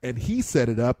draft. And he set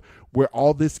it up where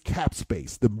all this cap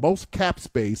space, the most cap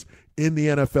space in the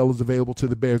NFL, is available to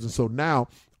the Bears. And so now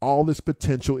all this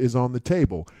potential is on the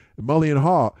table. And Mully and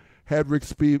Haw had Rick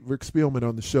Spielman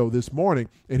on the show this morning,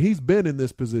 and he's been in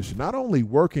this position, not only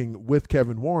working with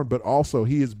Kevin Warren, but also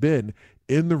he has been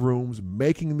in the rooms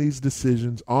making these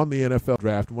decisions on the NFL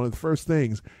draft. And one of the first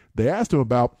things they asked him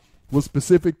about was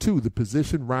specific to the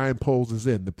position Ryan Poles is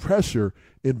in, the pressure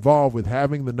involved with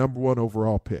having the number 1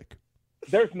 overall pick.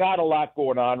 There's not a lot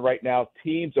going on right now.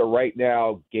 Teams are right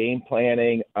now game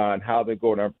planning on how they're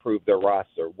going to improve their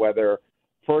roster, whether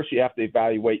first you have to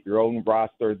evaluate your own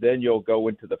roster, then you'll go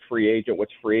into the free agent.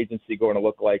 What's free agency going to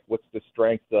look like? What's the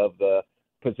strength of the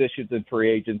positions in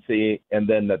free agency, and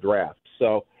then the draft.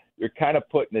 So you're kind of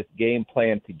putting this game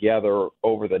plan together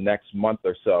over the next month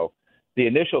or so. The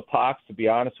initial talks, to be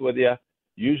honest with you,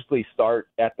 usually start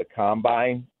at the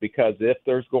combine, because if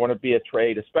there's going to be a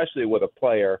trade, especially with a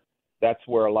player, that's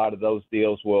where a lot of those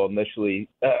deals will initially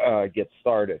get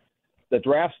started. The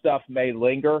draft stuff may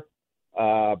linger,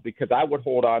 because I would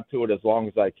hold on to it as long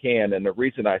as I can. And the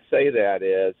reason I say that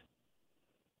is,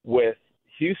 with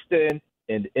Houston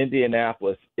and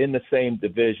Indianapolis in the same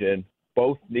division,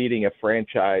 both needing a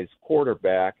franchise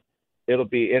quarterback, it'll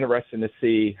be interesting to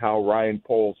see how Ryan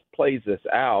Poles plays this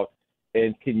out.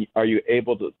 And are you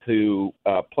able to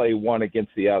play one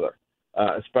against the other,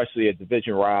 especially at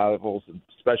division rivals, and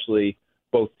especially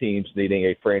both teams needing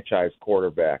a franchise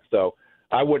quarterback. So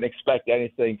I wouldn't expect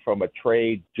anything from a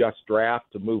trade, just draft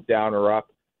to move down or up,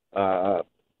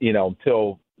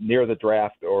 until near the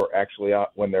draft, or actually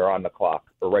when they're on the clock,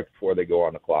 or right before they go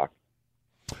on the clock.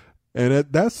 And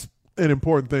that's an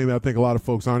important thing that I think a lot of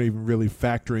folks aren't even really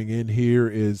factoring in here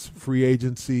is free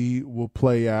agency will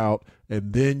play out,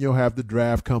 and then you'll have the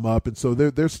draft come up. And so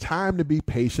there's time to be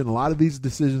patient. A lot of these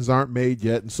decisions aren't made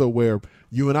yet. And so where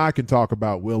you and I can talk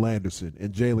about Will Anderson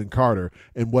and Jalen Carter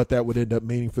and what that would end up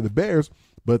meaning for the Bears,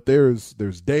 but there's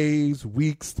days,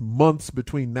 weeks, months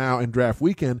between now and draft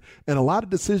weekend, and a lot of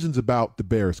decisions about the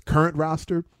Bears' current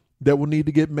roster that will need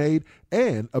to get made,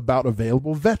 and about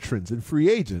available veterans and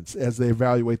free agents as they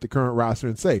evaluate the current roster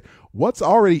and say, what's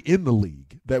already in the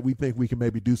league that we think we can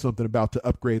maybe do something about to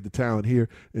upgrade the talent here.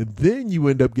 And then you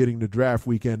end up getting the draft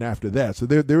weekend after that. So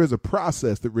there is a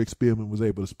process that Rick Spielman was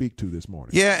able to speak to this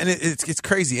morning. Yeah, and it's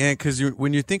crazy, Ant, because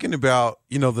when you're thinking about,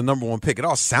 the number 1 pick, it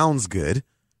all sounds good.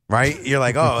 Right, you're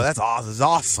like, oh, that's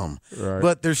awesome. Right.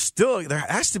 But there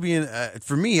has to be,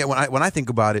 for me, when I think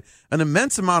about it, an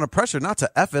immense amount of pressure not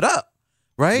to F it up,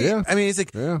 right? Yeah. I mean, it's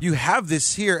like you have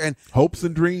this here, and hopes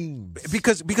and dreams.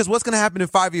 Because what's going to happen in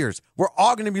 5 years? We're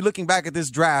all going to be looking back at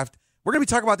this draft. We're going to be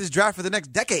talking about this draft for the next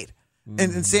decade,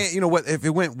 and saying, what, if it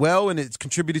went well and it's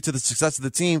contributed to the success of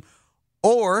the team,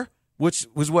 or which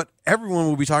was what everyone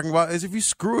will be talking about, is if you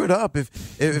screw it up,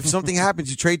 if something happens,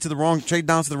 you trade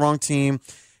down to the wrong team.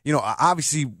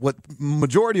 Obviously what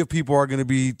majority of people are going to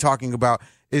be talking about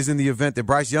is in the event that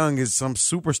Bryce Young is some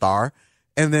superstar,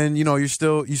 and then, you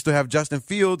still have Justin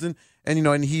Fields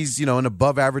and he's, an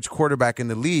above average quarterback in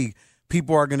the league.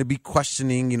 People are going to be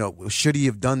questioning, should he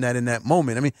have done that in that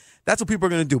moment? I mean, that's what people are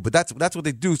going to do, but that's what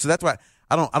they do. So that's why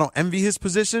I don't envy his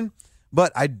position,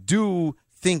 but I do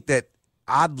think that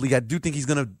oddly, I do think he's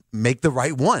going to make the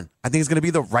right one. I think it's going to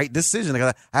be the right decision.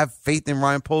 I have faith in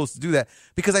Ryan Poles to do that,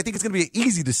 because I think it's going to be an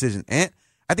easy decision. And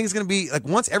I think it's going to be like,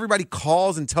 once everybody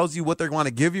calls and tells you what they want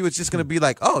to give you, it's just going to be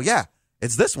like, oh, yeah,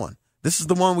 it's this one. This is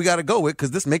the one we got to go with,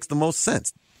 because this makes the most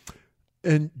sense.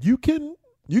 And you can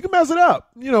mess it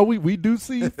up. We do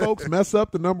see folks mess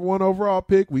up the number 1 overall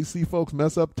pick. We see folks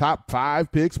mess up top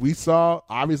 5 picks. We saw,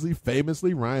 obviously,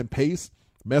 famously, Ryan Pace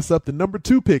mess up the number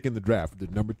 2 pick in the draft. The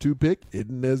number 2 pick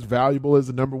isn't as valuable as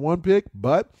the number 1 pick,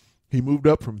 but he moved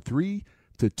up from 3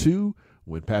 to 2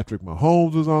 when Patrick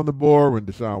Mahomes was on the board, when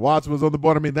Deshaun Watson was on the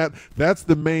board. I mean, that's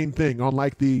the main thing.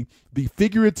 Unlike the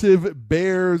figurative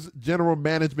Bears general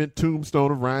management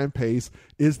tombstone of Ryan Pace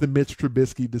is the Mitch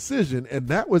Trubisky decision, and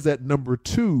that was at number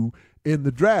 2 in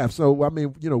the draft. So, I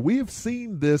mean, we have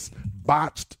seen this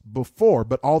botched before,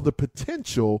 but all the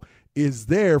potential is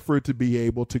there for it to be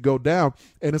able to go down.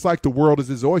 And it's like the world is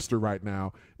his oyster right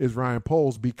now, is Ryan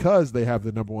Poles, because they have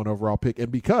the number 1 overall pick.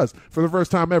 And because for the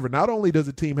first time ever, not only does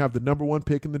a team have the number 1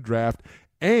 pick in the draft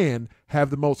and have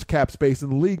the most cap space in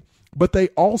the league, but they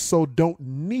also don't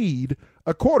need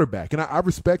a quarterback. And I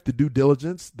respect the due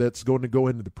diligence that's going to go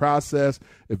into the process,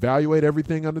 evaluate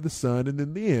everything under the sun, and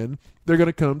in the end, they're going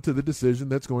to come to the decision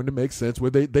that's going to make sense,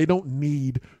 where they don't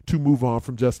need to move on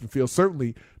from Justin Fields,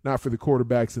 certainly not for the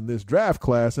quarterbacks in this draft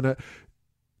class. And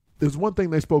there's one thing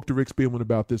they spoke to Rick Spielman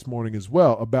about this morning as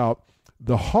well, about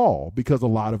the haul, because a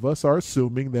lot of us are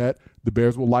assuming that the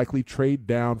Bears will likely trade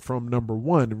down from number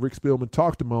 1. And Rick Spielman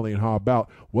talked to Mully and Haw about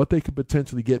what they could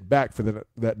potentially get back for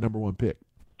that number 1 pick.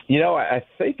 I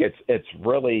think it's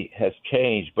really has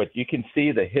changed, but you can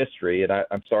see the history. And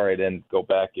I'm sorry I didn't go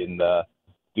back and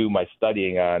do my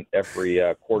studying on every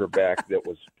quarterback that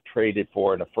was traded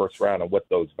for in the first round and what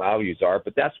those values are.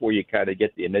 But that's where you kind of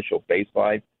get the initial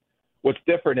baseline. What's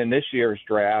different in this year's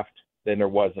draft than there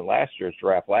was in last year's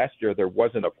draft? Last year, there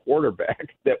wasn't a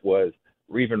quarterback that was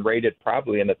even rated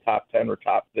probably in the top 10 or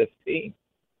top 15.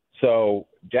 So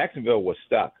Jacksonville was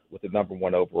stuck with the number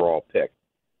 1 overall pick.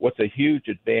 What's a huge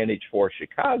advantage for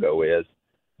Chicago is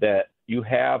that you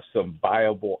have some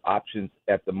viable options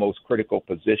at the most critical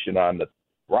position on the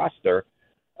roster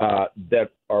that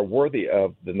are worthy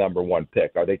of the number 1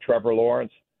 pick. Are they Trevor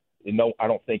Lawrence? I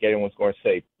don't think anyone's going to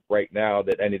say right now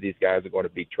that any of these guys are going to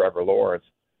be Trevor Lawrence,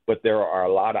 but there are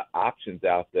a lot of options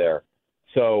out there.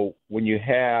 So when you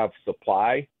have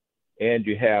supply and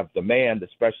you have demand,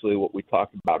 especially what we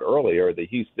talked about earlier, the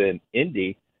Houston,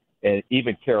 Indy, and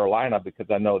even Carolina, because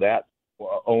I know that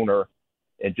owner,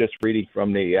 and just reading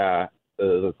from the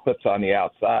clips on the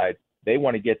outside, they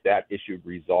want to get that issue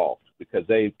resolved, because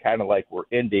they kind of like were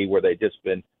Indy, where they just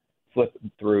been flipping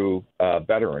through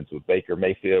veterans with Baker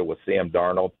Mayfield, with Sam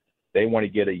Darnold. They want to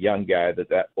get a young guy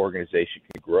that organization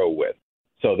can grow with.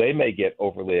 So they may get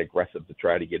overly aggressive to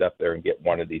try to get up there and get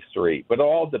one of these 3. But it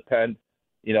all depends,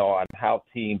 on how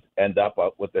teams end up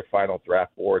with their final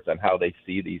draft boards and how they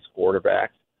see these quarterbacks.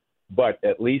 But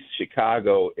at least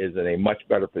Chicago is in a much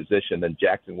better position than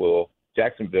Jacksonville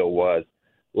was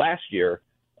last year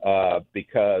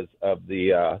because of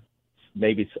the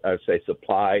maybe I would say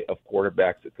supply of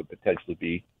quarterbacks that could potentially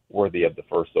be worthy of the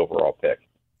first overall pick.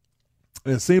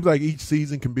 And it seems like each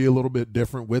season can be a little bit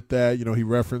different with that. He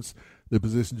referenced the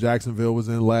position Jacksonville was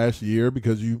in last year,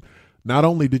 because not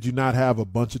only did you not have a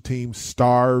bunch of teams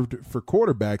starved for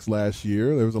quarterbacks last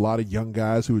year, there was a lot of young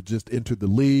guys who had just entered the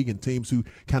league and teams who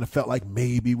kind of felt like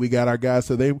maybe we got our guys.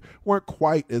 So they weren't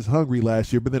quite as hungry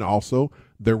last year. But then also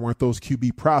there weren't those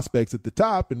QB prospects at the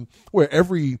top, and where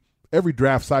every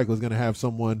draft cycle is going to have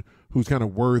someone who's kind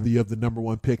of worthy of the number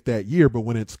 1 pick that year. But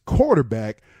when it's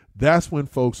quarterback, that's when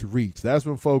folks reach. That's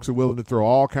when folks are willing to throw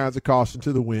all kinds of caution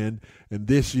to the wind. And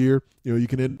this year, you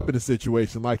can end up in a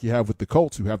situation like you have with the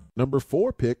Colts, who have number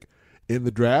 4 pick in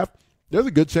the draft. There's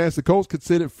a good chance the Colts could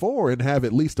sit at 4 and have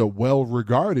at least a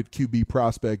well-regarded QB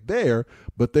prospect there,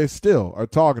 but they still are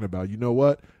talking about, you know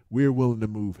what? We're willing to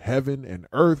move heaven and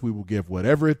earth. We will give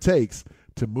whatever it takes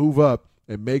to move up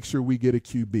and make sure we get a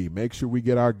QB, make sure we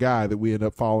get our guy that we end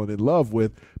up falling in love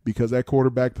with, because that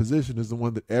quarterback position is the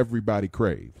one that everybody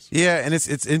craves. Yeah, and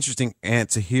it's interesting, and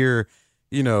to hear,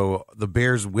 the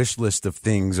Bears' wish list of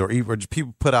things, or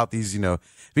people put out these,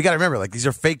 we got to remember, like, these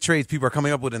are fake trades people are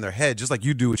coming up with in their head, just like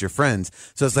you do with your friends.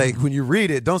 So it's like, when you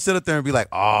read it, don't sit up there and be like,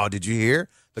 oh, did you hear?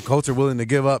 The Colts are willing to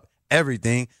give up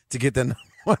everything to get the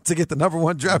number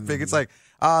 1 draft pick. It's like,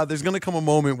 there's going to come a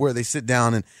moment where they sit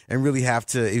down and really have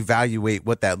to evaluate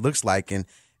what that looks like. And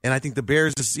I think the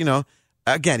Bears just,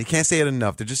 again, you can't say it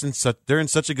enough. They're in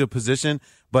such a good position.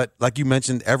 But like you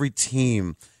mentioned, every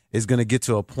team is going to get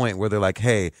to a point where they're like,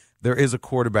 hey, there is a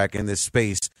quarterback in this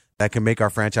space that can make our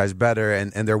franchise better.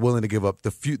 And they're willing to give up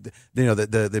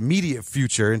the immediate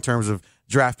future in terms of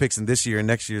draft picks in this year and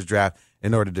next year's draft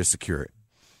in order to secure it.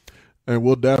 And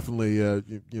we'll definitely,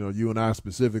 you and I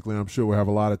specifically, I'm sure we'll have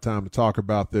a lot of time to talk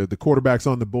about the quarterbacks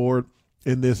on the board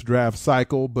in this draft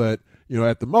cycle. But,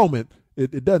 at the moment,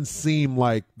 it doesn't seem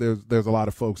like there's a lot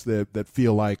of folks that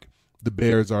feel like the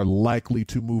Bears are likely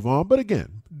to move on. But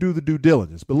again, do the due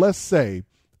diligence. But let's say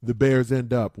the Bears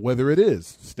end up, whether it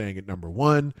is staying at number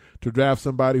 1 to draft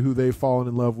somebody who they've fallen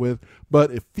in love with, but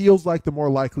it feels like the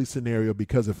more likely scenario,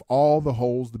 because if all the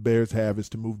holes the Bears have is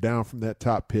to move down from that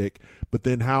top pick, but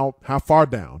then how far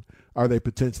down are they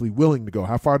potentially willing to go?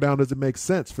 How far down does it make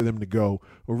sense for them to go?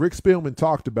 Well, Rick Spielman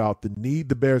talked about the need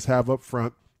the Bears have up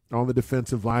front on the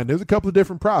defensive line. There's a couple of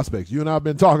different prospects. You and I have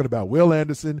been talking about Will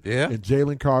Anderson and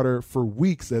Jalen Carter for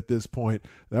weeks at this point.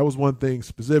 That was one thing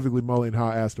specifically Mully and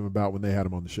Haw asked him about when they had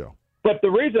him on the show. But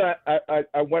the reason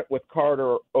I went with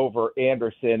Carter over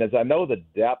Anderson is I know the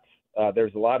depth.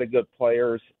 There's a lot of good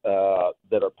players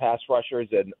that are pass rushers,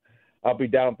 and I'll be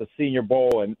down at the Senior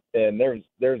Bowl, and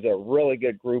there's a really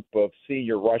good group of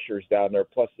senior rushers down there,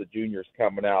 plus the juniors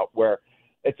coming out, where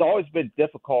it's always been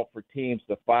difficult for teams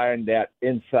to find that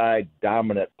inside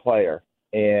dominant player.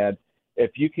 And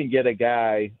if you can get a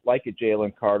guy like a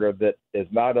Jalen Carter that is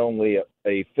not only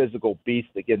a physical beast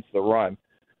against the run,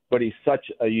 but he's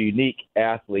such a unique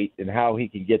athlete in how he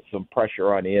can get some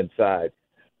pressure on the inside.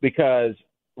 Because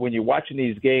when you're watching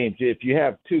these games, if you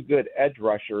have two good edge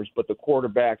rushers, but the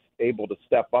quarterback's able to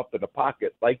step up in the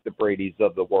pocket like the Bradys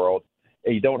of the world,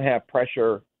 and you don't have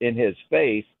pressure in his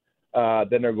face,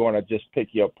 then they're going to just pick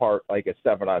you apart like a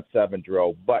 7-on-7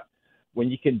 drill. But when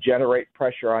you can generate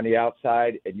pressure on the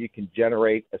outside and you can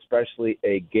generate especially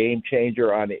a game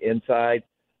changer on the inside,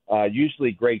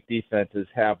 usually great defenses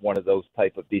have one of those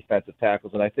type of defensive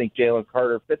tackles, and I think Jalen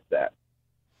Carter fits that.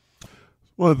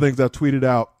 One of the things I tweeted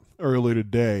out earlier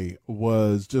today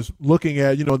was just looking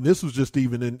at, this was just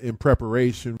even in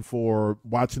preparation for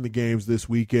watching the games this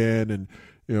weekend. And,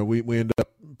 we end up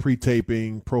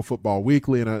pre-taping Pro Football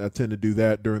Weekly, and I tend to do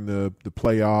that during the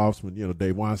playoffs when,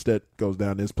 Dave Weinstedt goes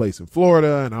down to his place in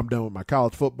Florida, and I'm done with my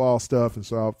college football stuff, and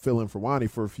so I'll fill in for Wani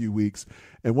for a few weeks.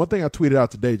 And one thing I tweeted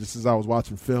out today, just as I was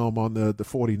watching film on the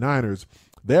 49ers,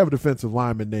 they have a defensive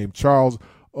lineman named Charles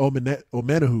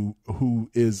Omenihu, who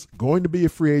is going to be a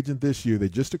free agent this year. They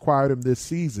just acquired him this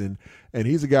season, and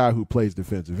he's a guy who plays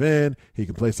defensive end. He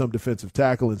can play some defensive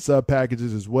tackle in sub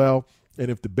packages as well. And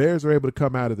if the Bears are able to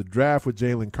come out of the draft with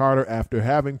Jalen Carter after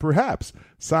having perhaps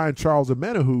signed Charles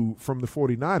Omenihu from the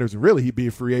 49ers, and really he'd be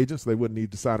a free agent, so they wouldn't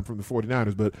need to sign him from the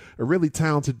 49ers, but a really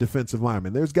talented defensive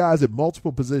lineman. There's guys at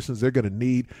multiple positions they're going to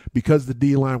need because the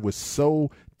D-line was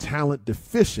so talent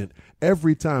deficient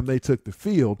every time they took the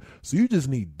field. So you just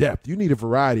need depth. You need a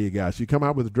variety of guys. You come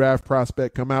out with a draft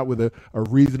prospect, come out with a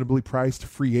reasonably priced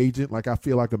free agent like I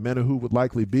feel like Omenihu would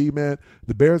likely be, man.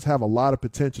 The Bears have a lot of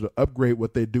potential to upgrade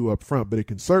what they do up front, but it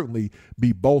can certainly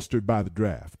be bolstered by the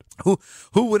draft. Who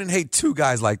wouldn't hate two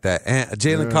guys like that?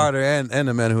 Jalen Carter and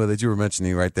Omenihu that you were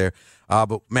mentioning right there.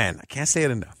 But, man, I can't say it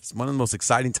enough. It's one of the most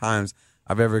exciting times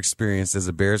I've ever experienced as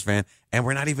a Bears fan, and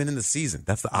we're not even in the season.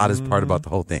 That's the oddest part about the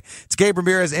whole thing. It's Gabe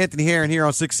Ramirez, Anthony Herron here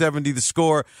on 670 The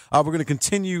Score. We're going to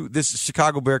continue this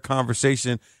Chicago Bear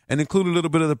conversation and include a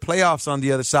little bit of the playoffs on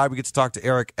the other side. We get to talk to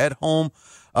Eric Edholm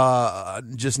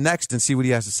just next and see what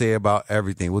he has to say about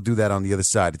everything. We'll do that on the other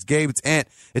side. It's Gabe, it's Ant,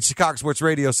 it's Chicago Sports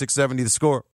Radio 670 The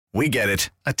Score. We get it.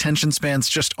 Attention spans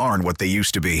just aren't what they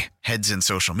used to be. Heads in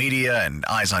social media and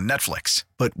eyes on Netflix.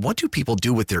 But what do people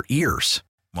do with their ears?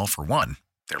 Well, for one,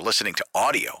 they're listening to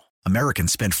audio.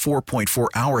 Americans spend 4.4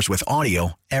 hours with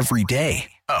audio every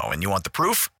day. Oh, and you want the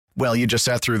proof? Well, you just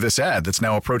sat through this ad that's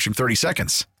now approaching 30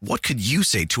 seconds. What could you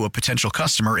say to a potential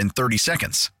customer in 30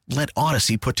 seconds? Let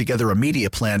Odyssey put together a media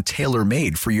plan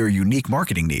tailor-made for your unique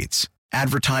marketing needs.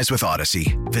 Advertise with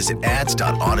Odyssey. Visit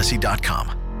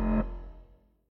ads.odyssey.com.